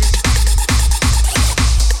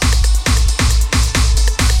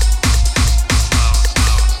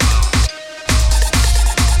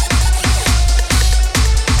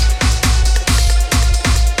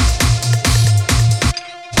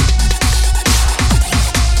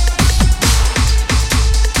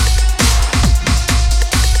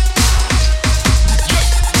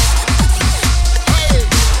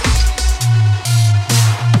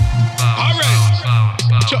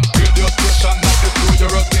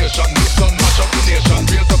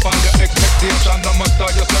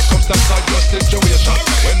 Situation.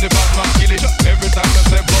 When the bad man kill it, every time you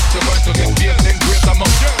say block, you're going to get paid in great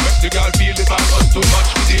amount. Make the girl feel it, and us too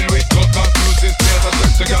much to deal with. Go confusing snares, I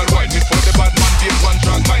sex the girl whine it. For the bad man being one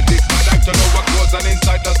track minded. I like to know what goes on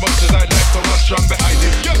inside as much as I like to watch from behind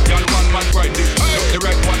it. Girl one man grind it, look the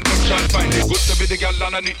right one, them shall find it. Good to be the girl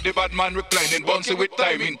underneath the bad man reclining. Bouncy with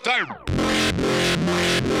timing.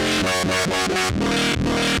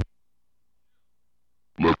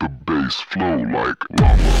 Let the bass flow like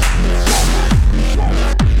lava.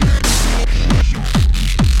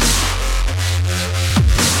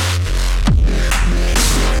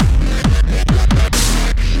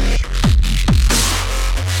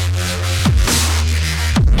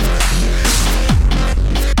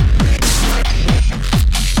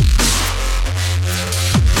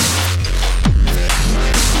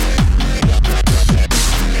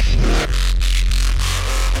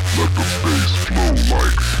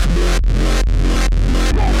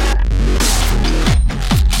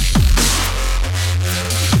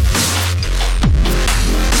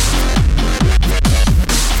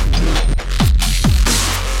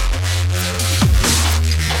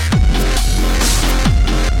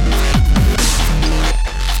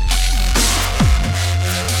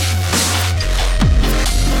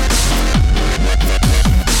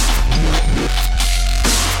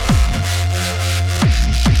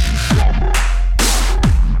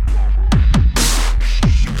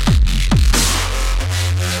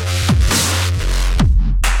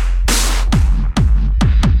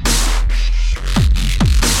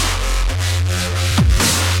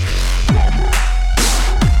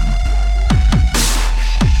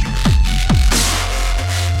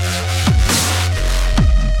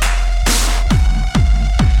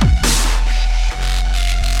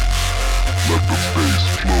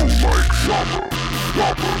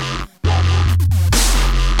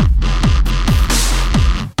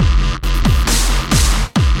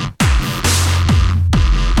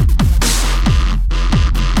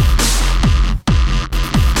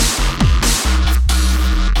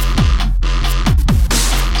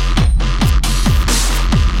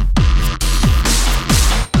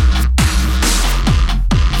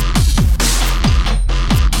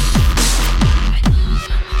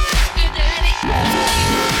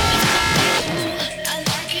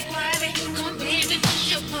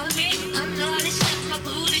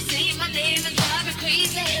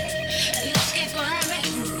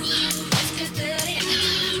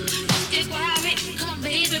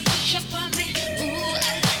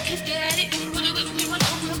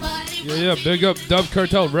 Yeah, big up Dub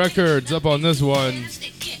Cartel Records up on this one.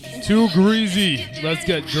 Too greasy. Let's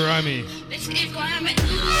get grimy.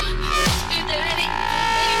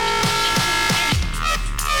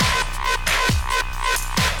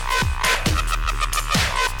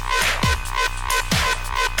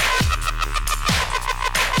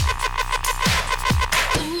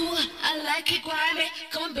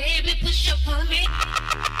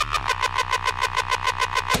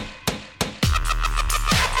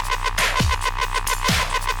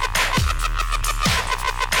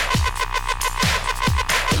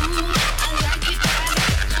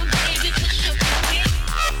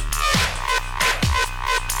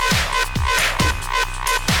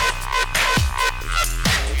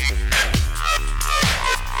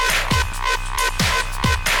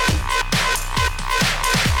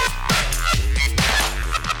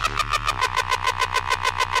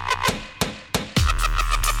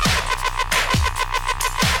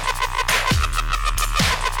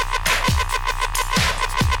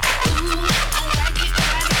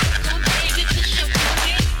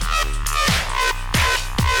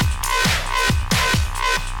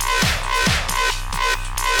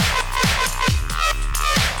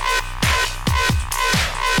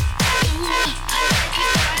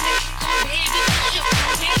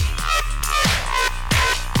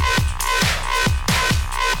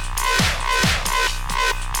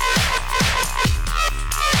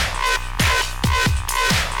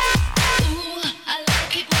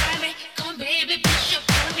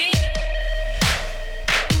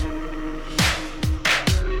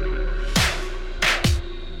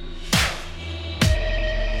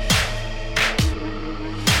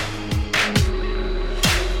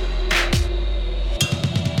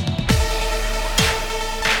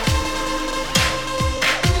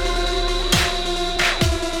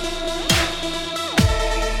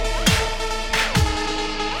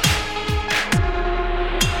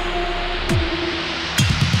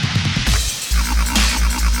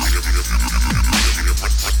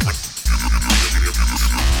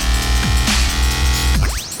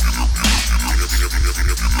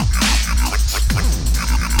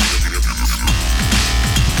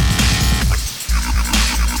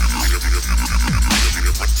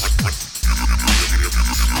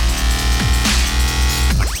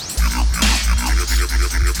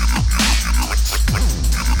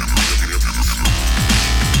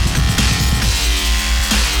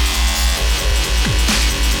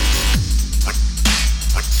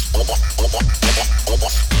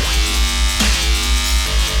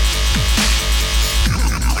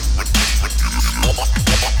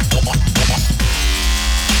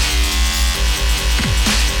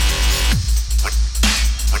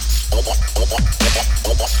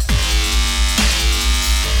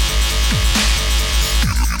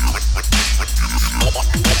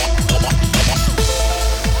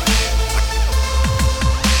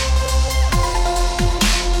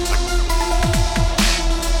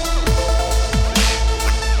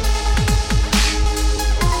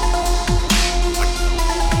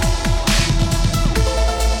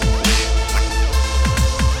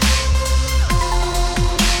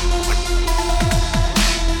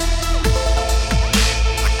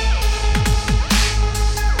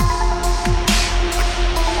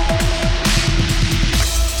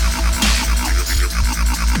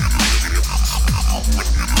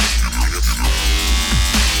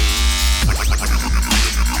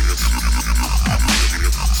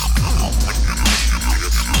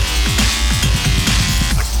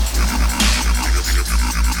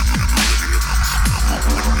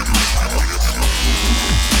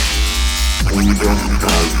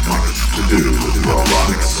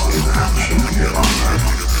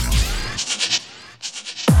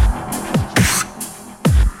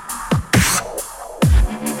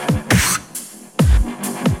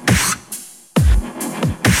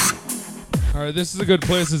 This is a good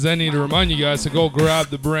place as any to remind you guys to go grab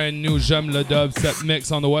the brand new J'aime le Dubstep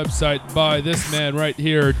mix on the website by this man right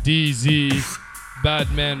here, DZ,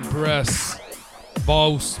 Badman Press,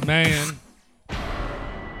 Boss Man.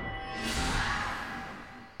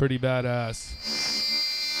 Pretty badass.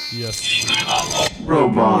 Yes.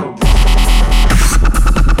 Robot.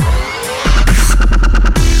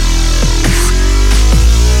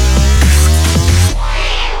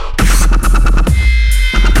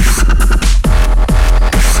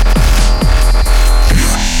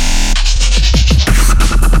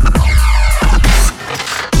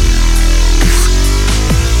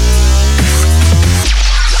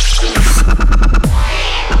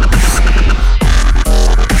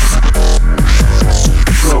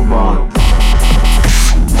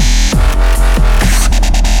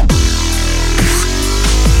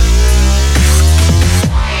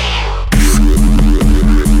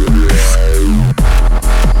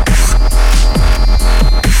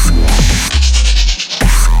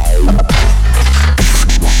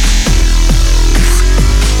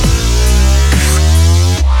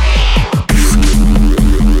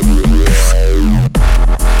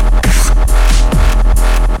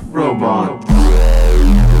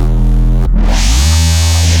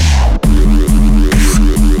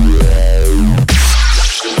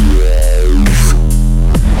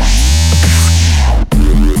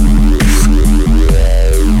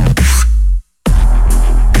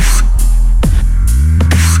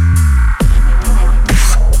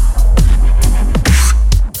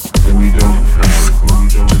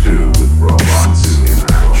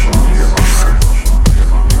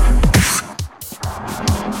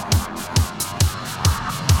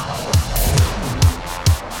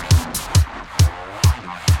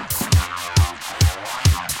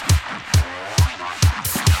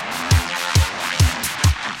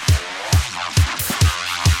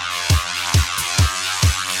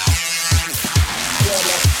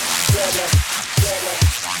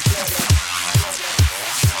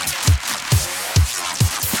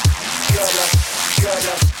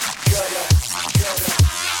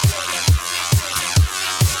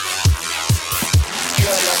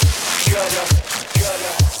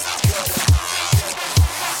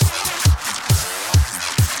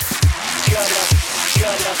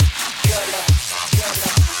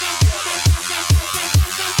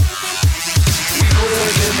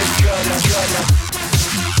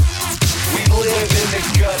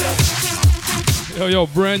 Yo,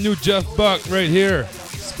 brand new Jeff Buck right here.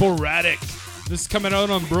 Sporadic. This is coming out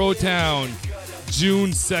on Brotown,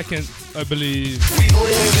 June 2nd, I believe. We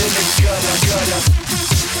live in the gutter, gutter.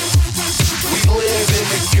 We live in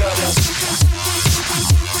the gutter.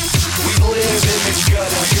 We live in the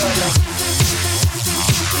gutter, gutter.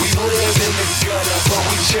 We live in the gutter, but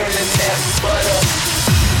we churning that butter.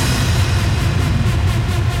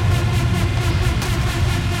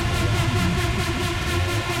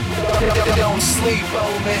 Don't sleep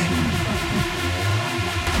on me,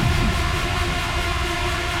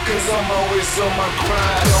 'cause I'm always on my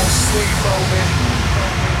grind. Don't sleep on me.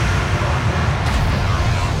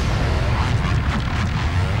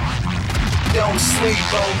 Don't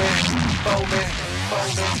sleep on me, on me, on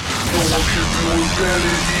me. Don't want you doing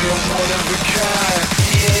better, I'm one of a kind.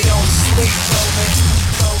 Yeah, don't sleep on me,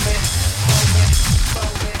 on me, on me,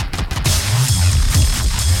 on me.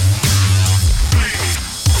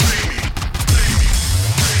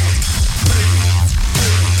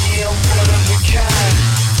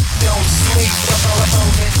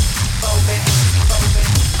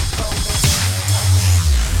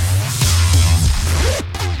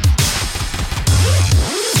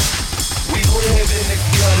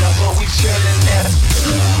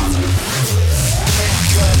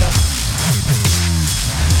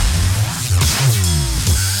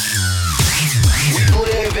 We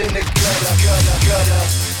live in the gutter.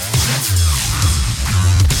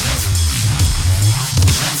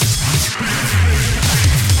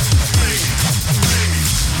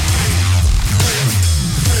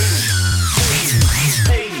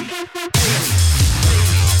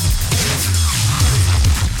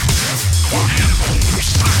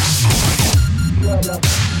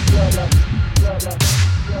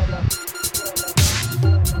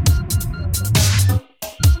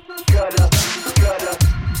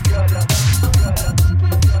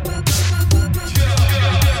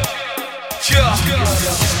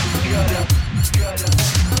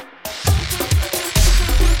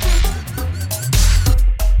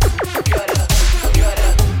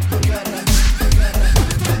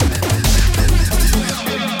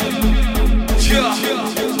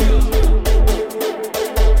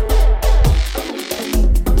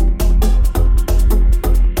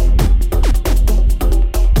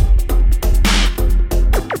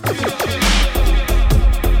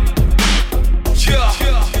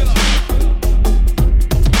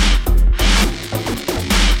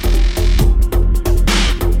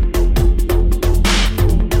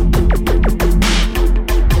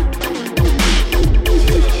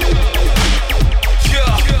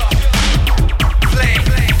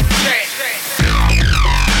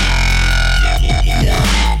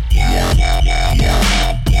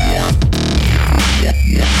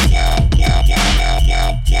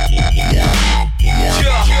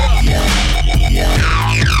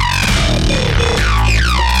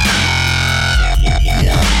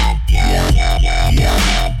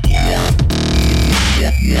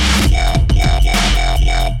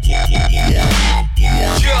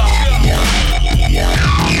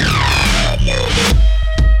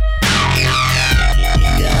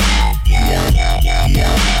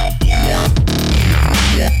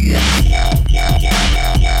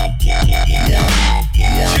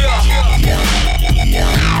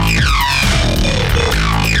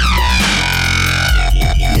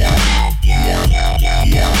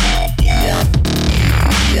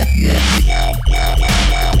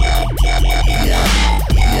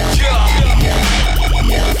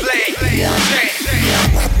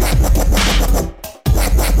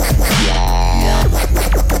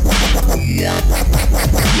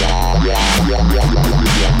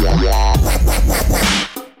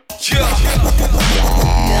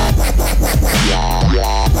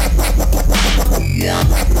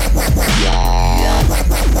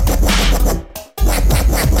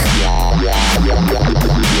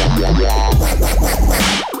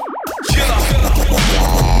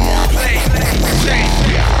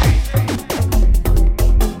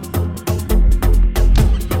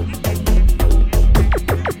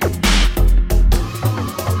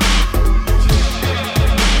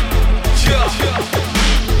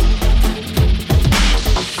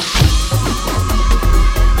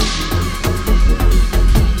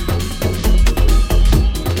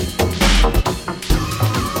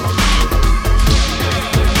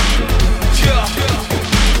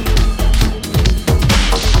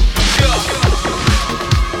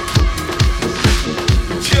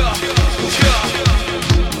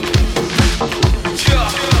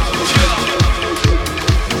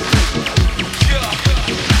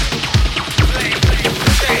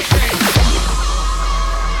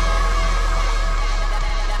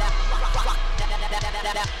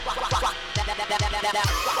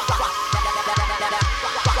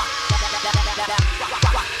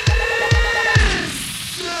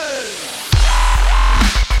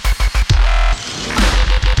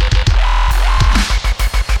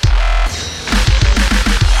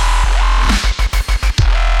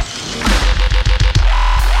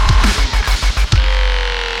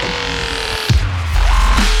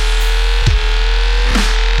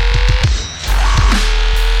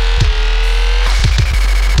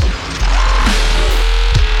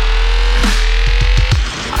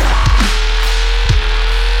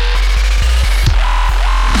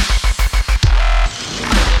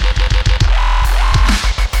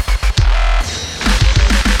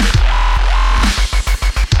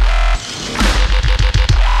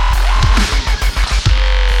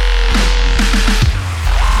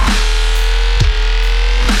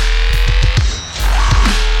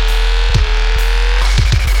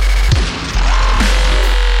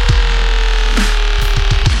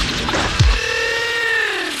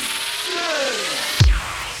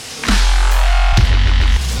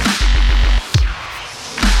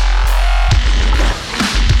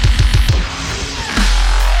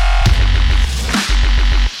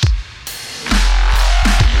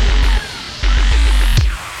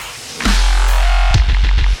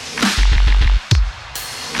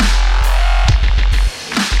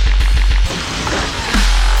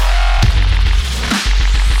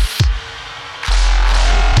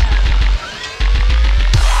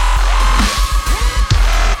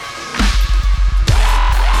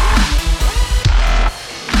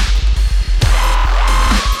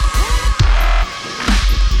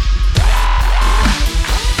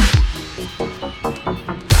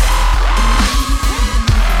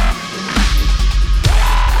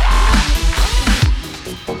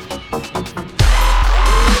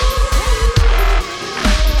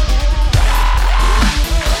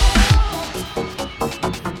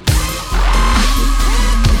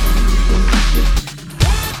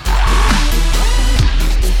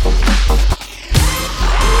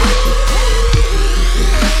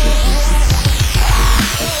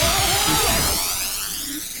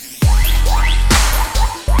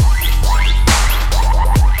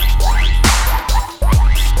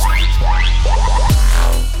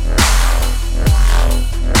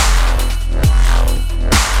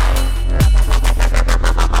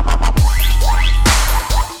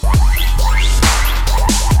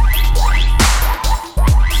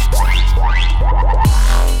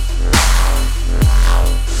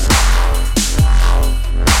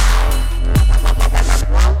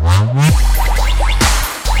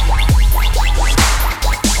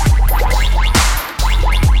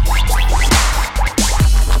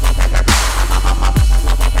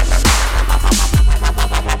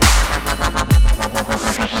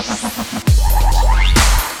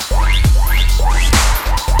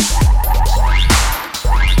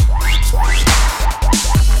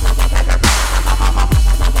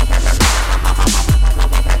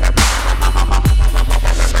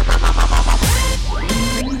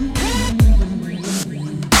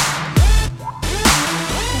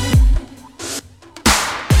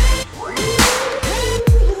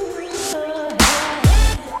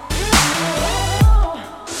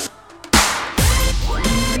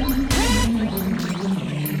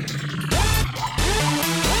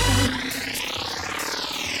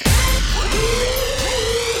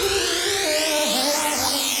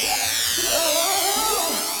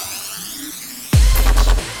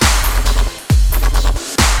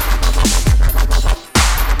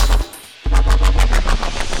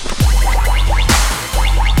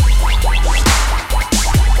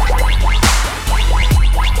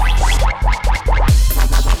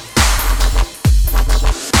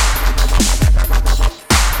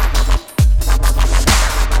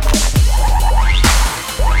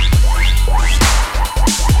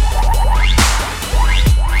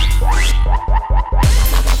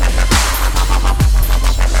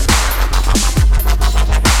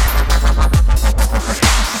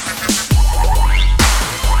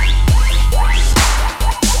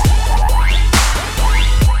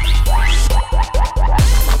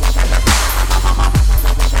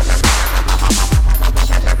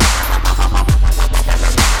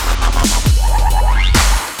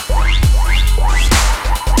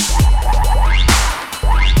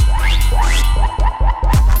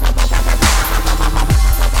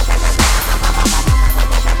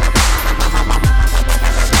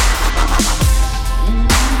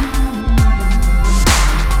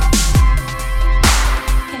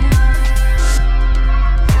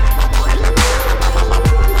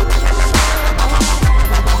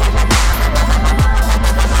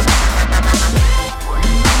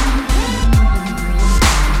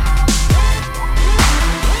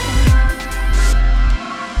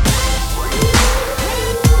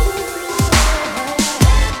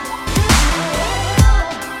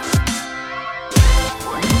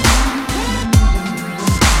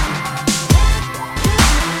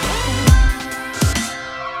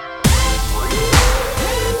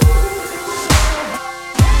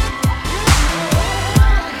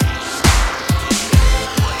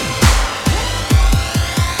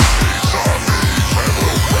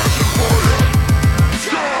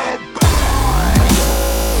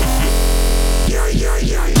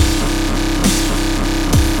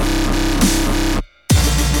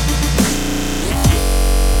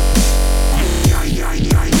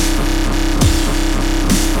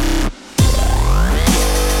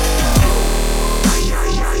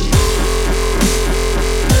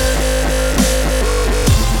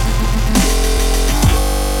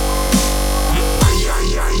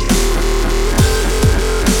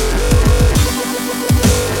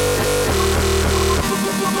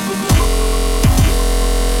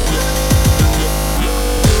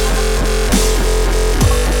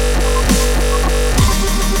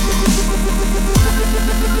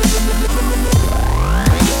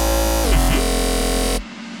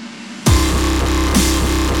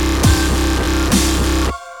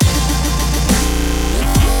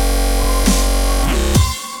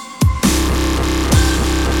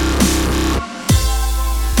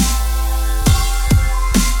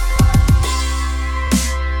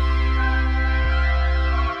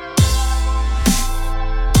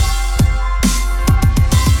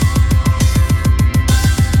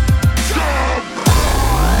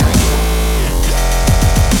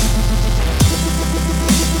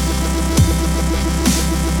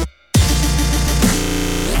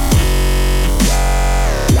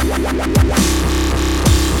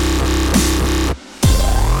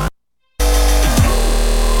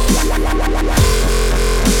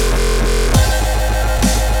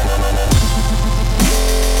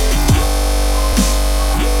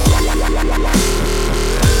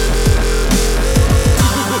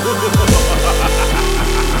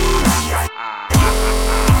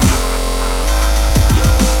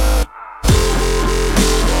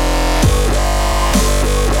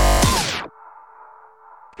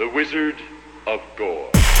 The Wizard of Gore.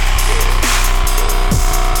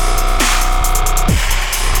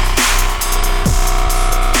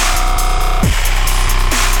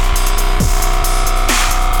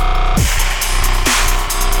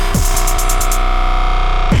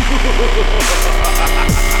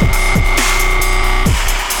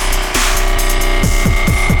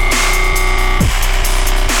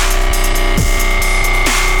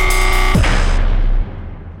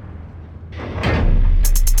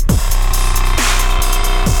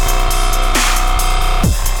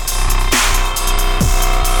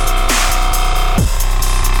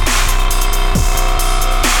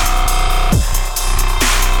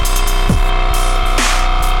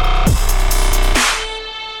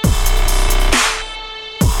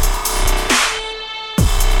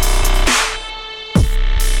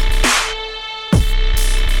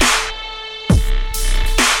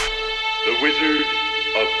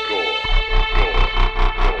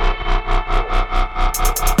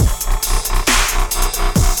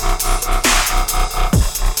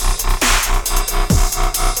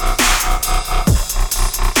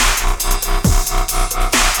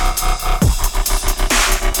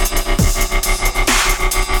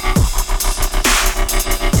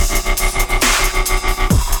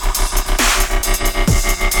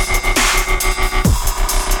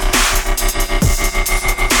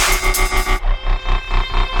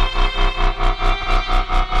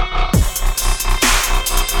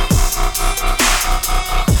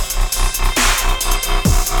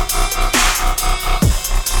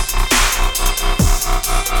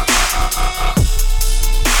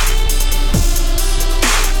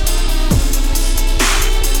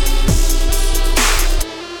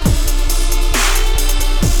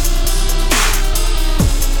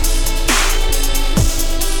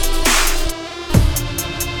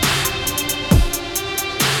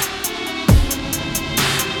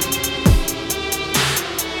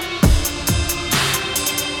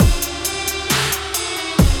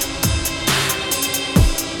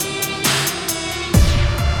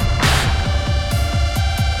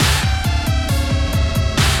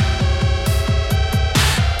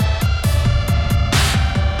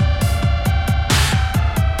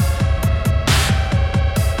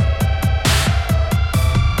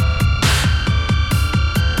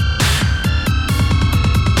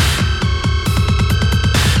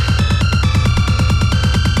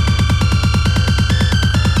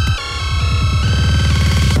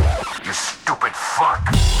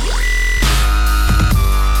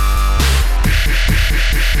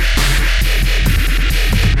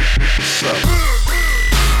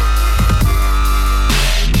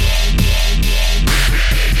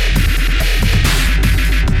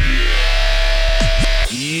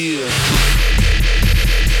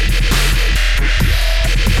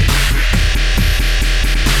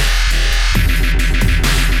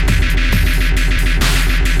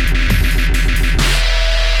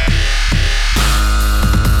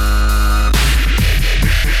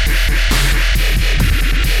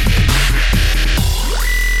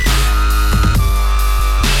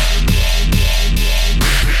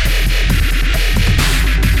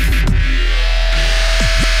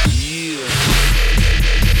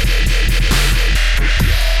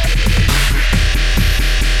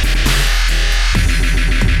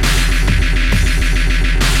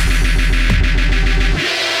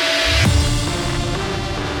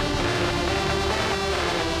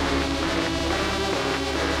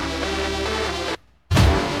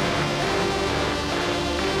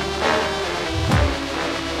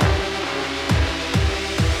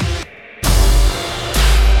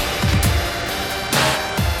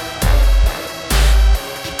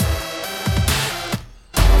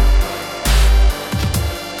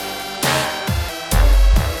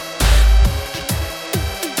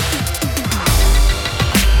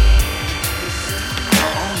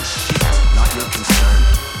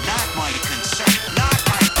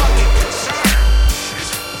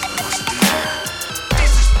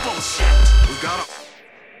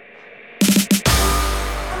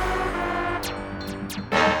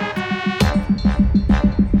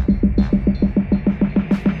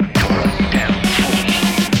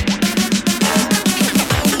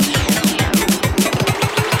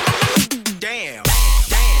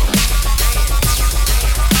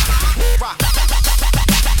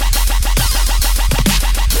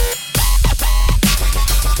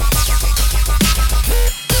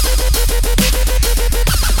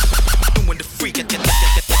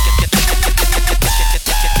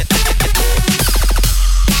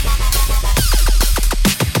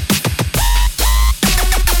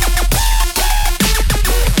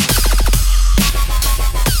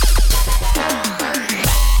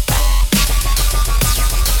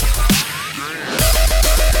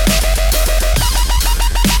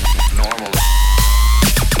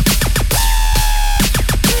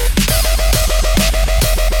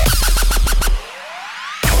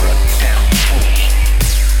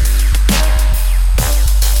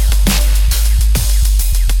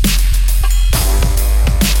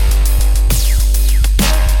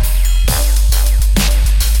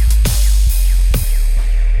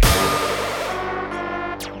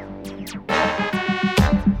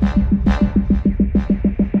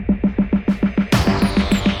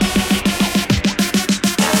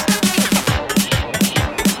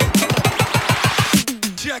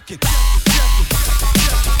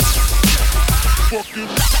 fucking.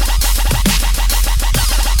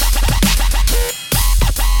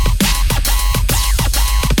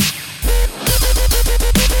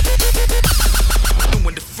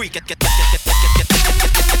 Doing the freak.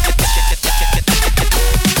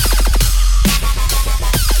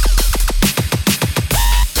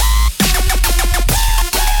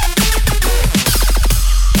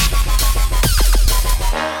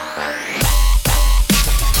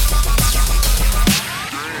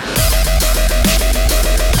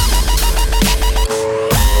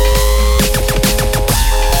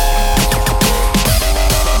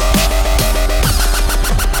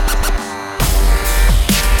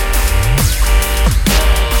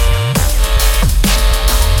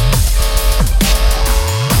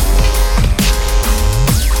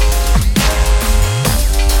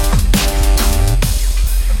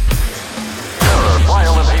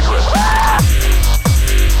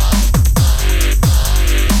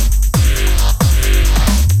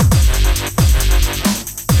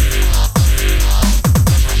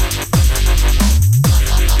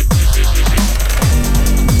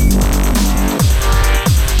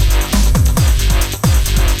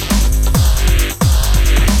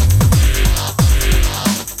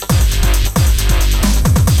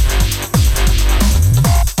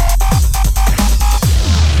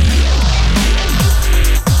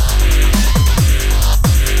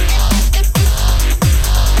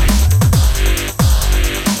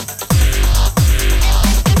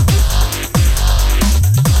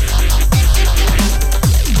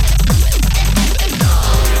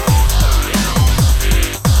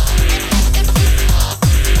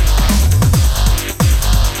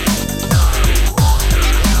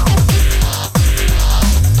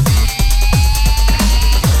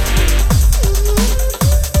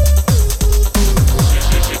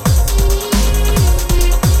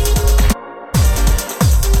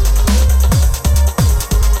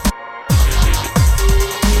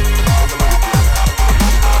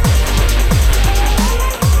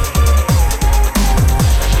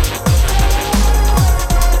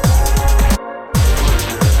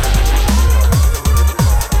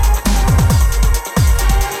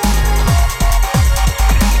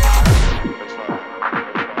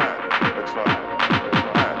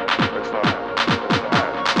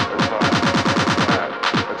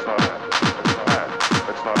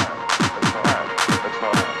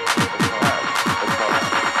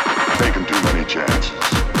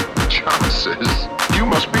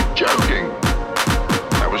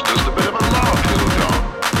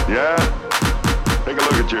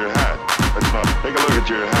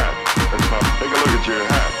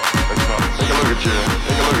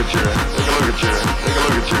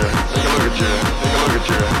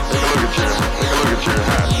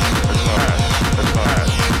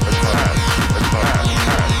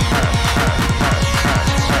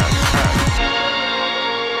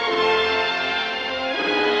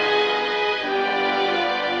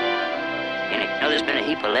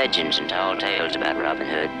 Legends and tall tales about Robin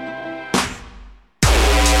Hood.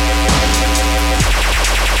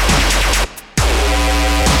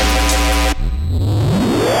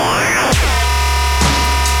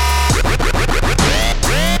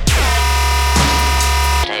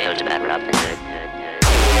 Tales about Robin Hood.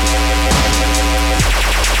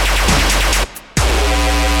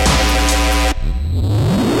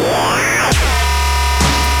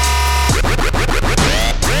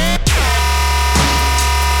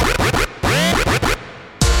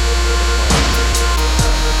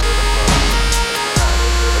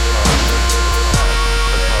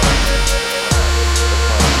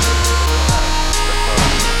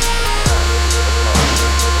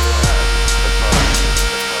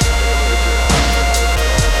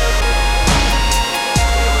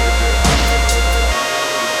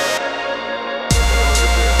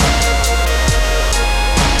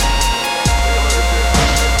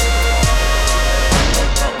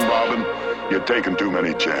 Taking too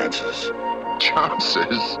many chances.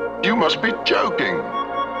 Chances? You must be joking.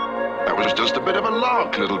 That was just a bit of a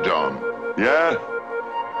lark, Little John. Yeah?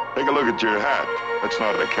 Take a look at your hat. That's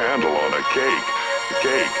not a candle on a cake. A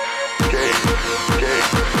cake. Cake. Cake.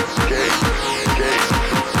 Cake. Cake.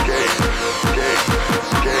 Cake. Cake.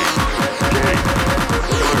 Cake. Cake.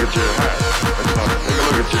 Take a look at your hat. That's not. Take a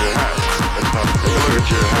look at your hat. That's not. Take a look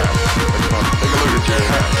at your hat. That's not. Take a look at your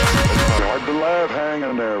hat. That's not hard to laugh. Hang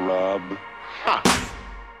in there, Rob. Ha!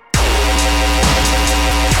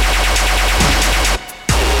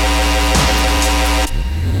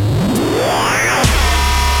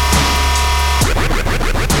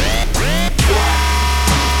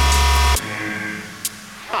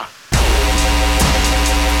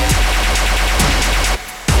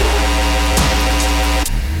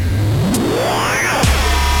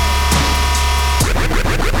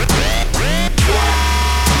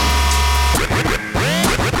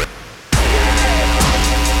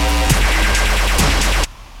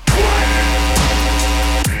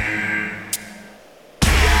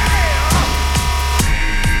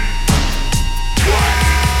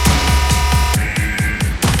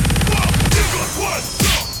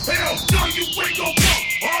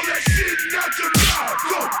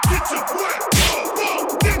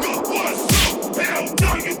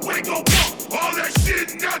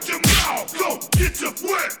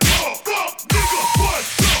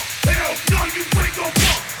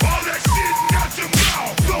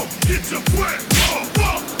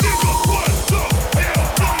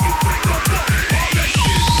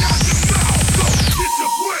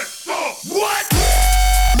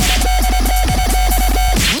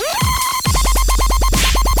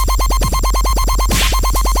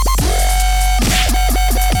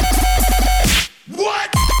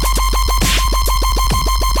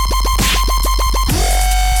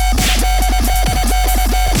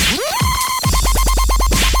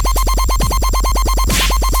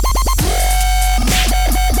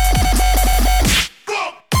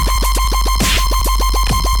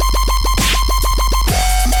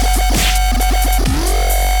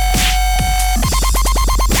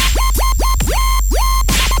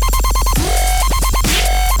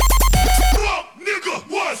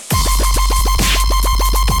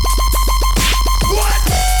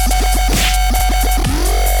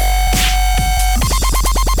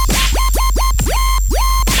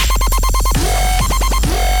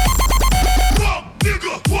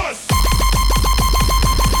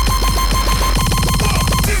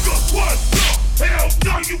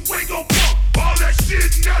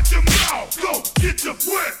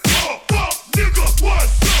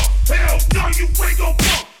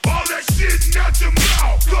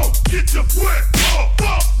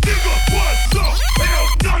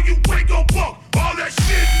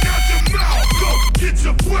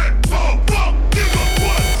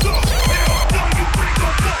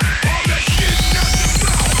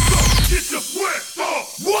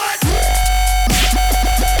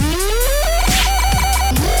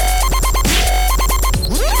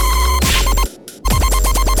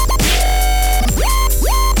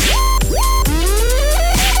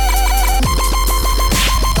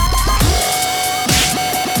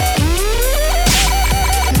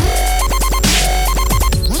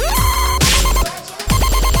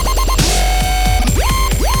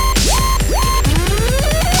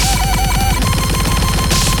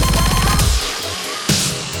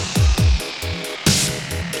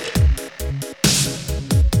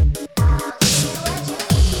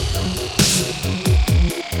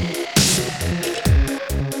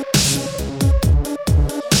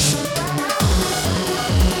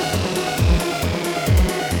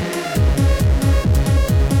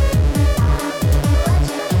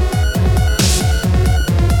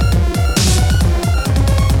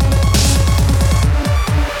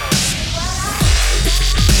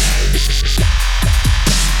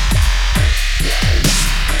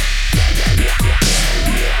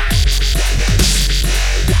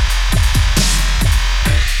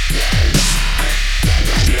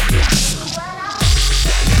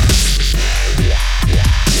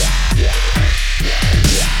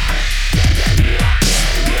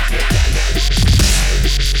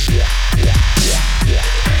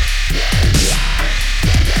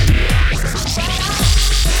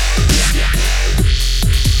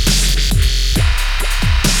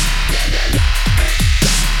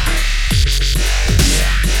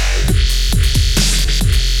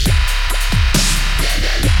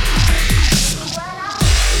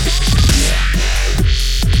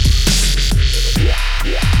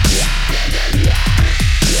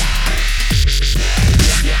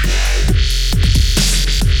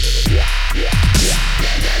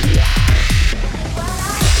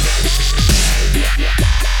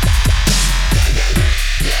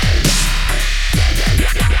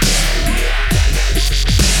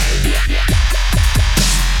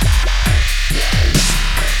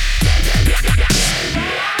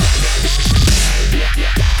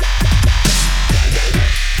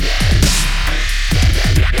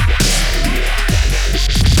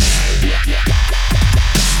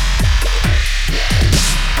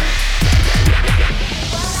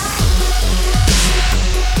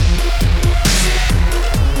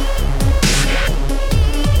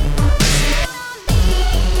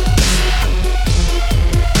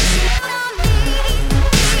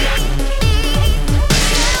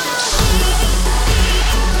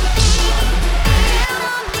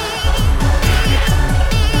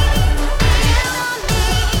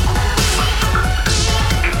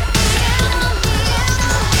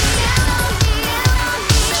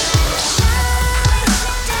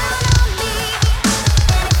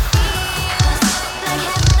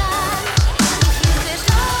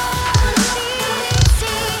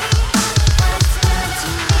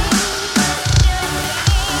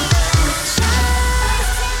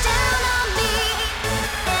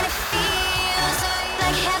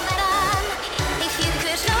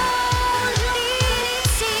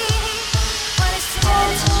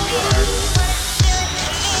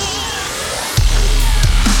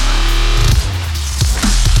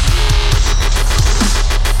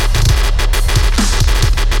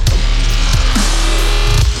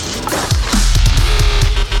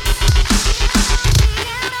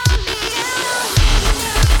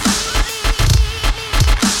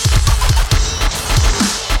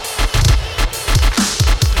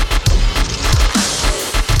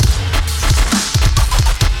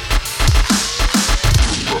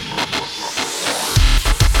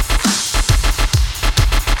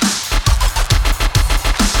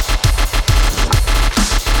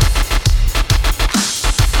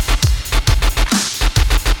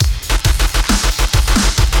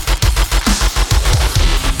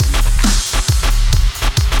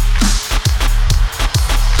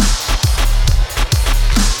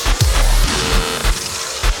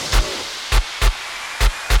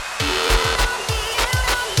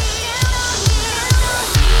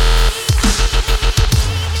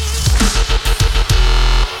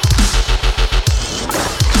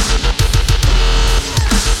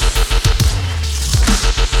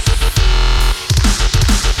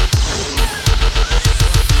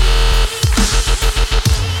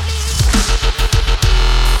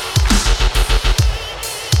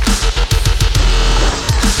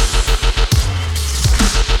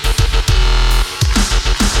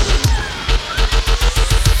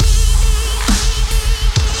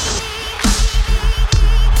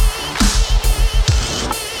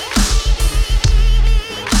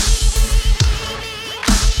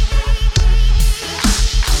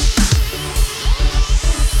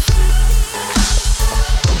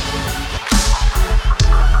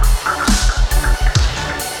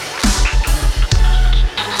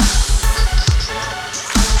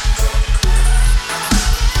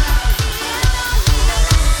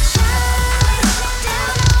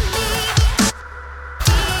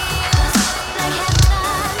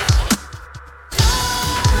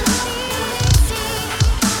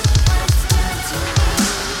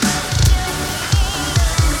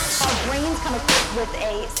 with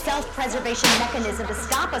a self-preservation mechanism to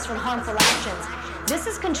stop us from harmful actions. This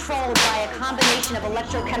is controlled by a combination of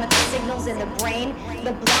electrochemical signals in the brain,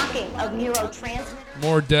 the blocking of neurotransmitters.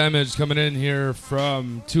 More damage coming in here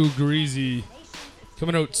from Too Greasy.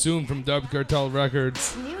 Coming out soon from Dub Cartel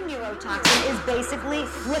Records. New neurotoxin is basically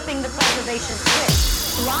flipping the preservation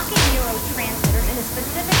switch, blocking neurotransmitters in a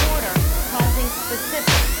specific order, causing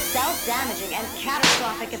specific self-damaging and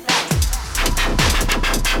catastrophic effects.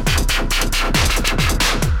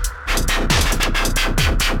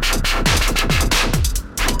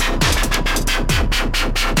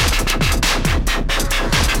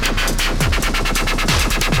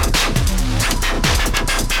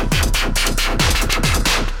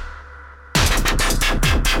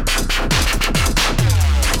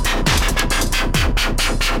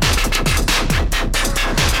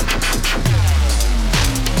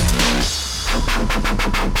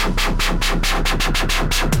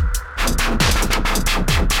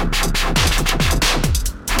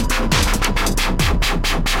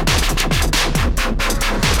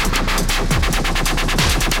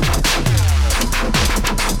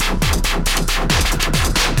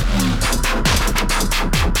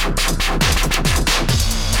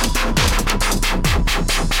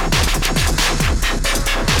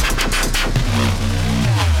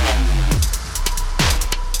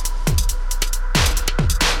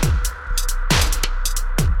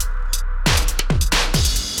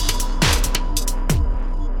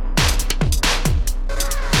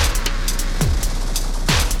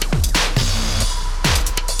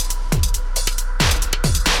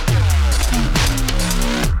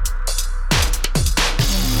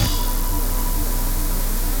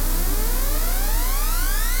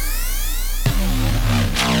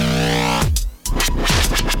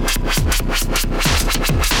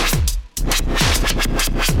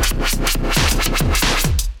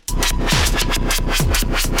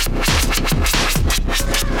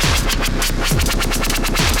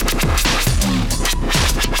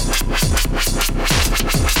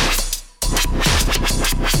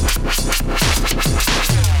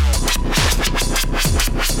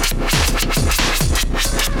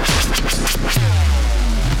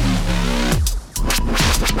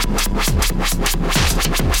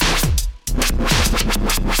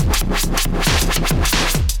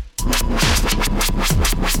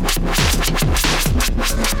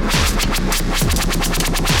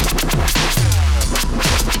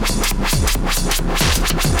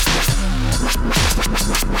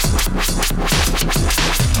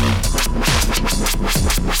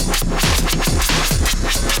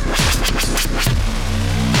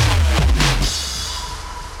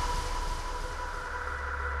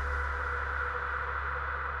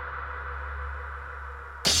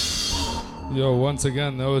 Yo, once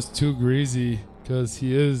again, that was Too Greasy, because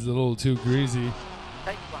he is a little too greasy.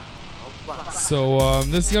 So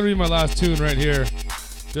this is going to be my last tune right here,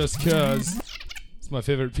 just because it's my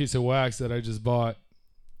favorite piece of wax that I just bought.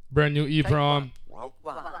 Brand new EEPROM.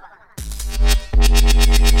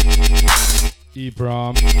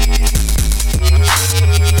 EEPROM.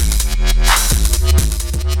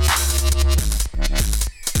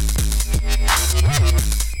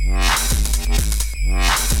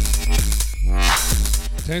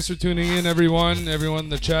 Thanks for tuning in, everyone. Everyone in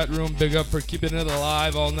the chat room, big up for keeping it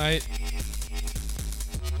alive all night.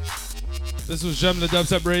 This was Gem the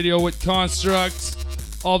Dubstep Radio with Construct,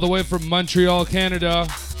 all the way from Montreal, Canada.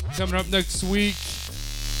 Coming up next week,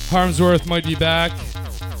 Harmsworth might be back.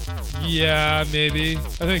 Yeah, maybe.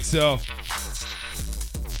 I think so.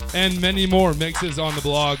 And many more mixes on the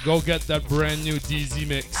blog. Go get that brand new DZ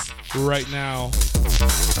mix right now.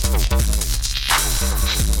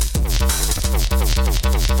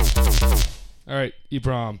 All right,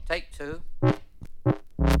 EEPROM. Take two.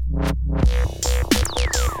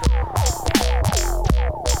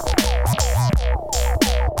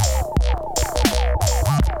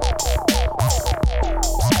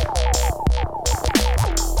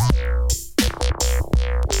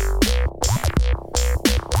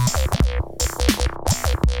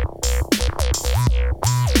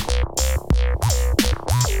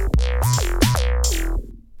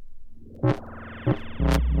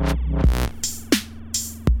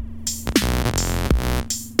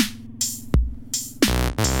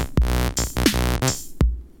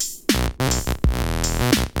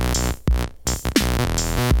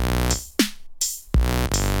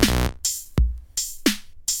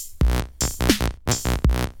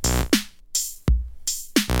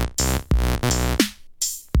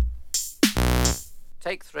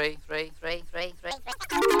 Take three.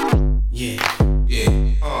 Yeah.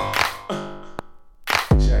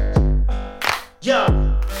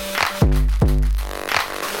 Yo.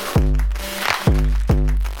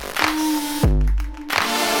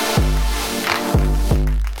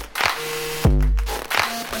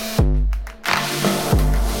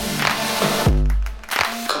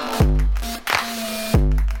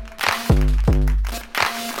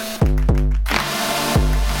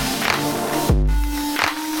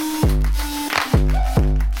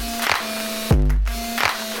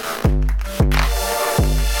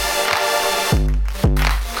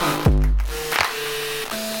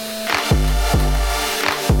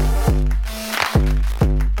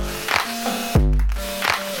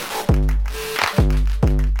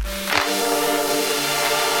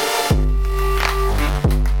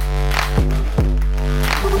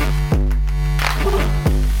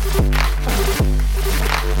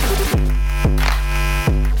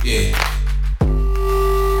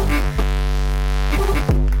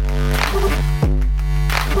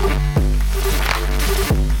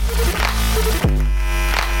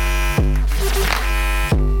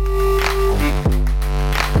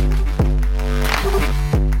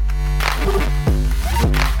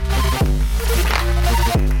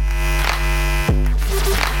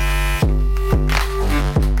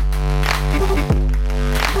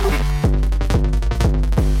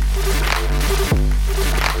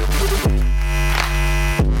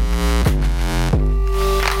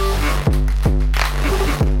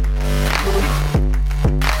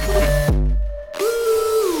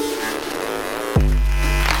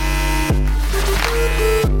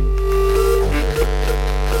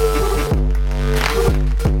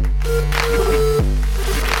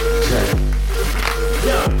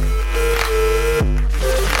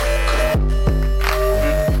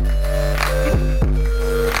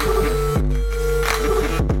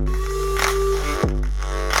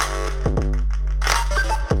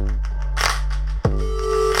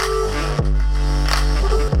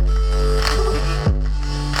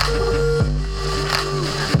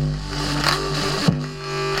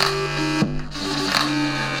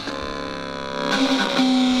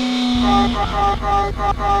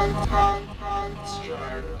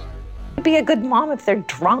 be a good mom if they're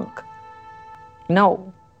drunk.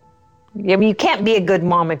 No. I mean, you can't be a good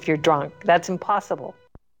mom if you're drunk. That's impossible.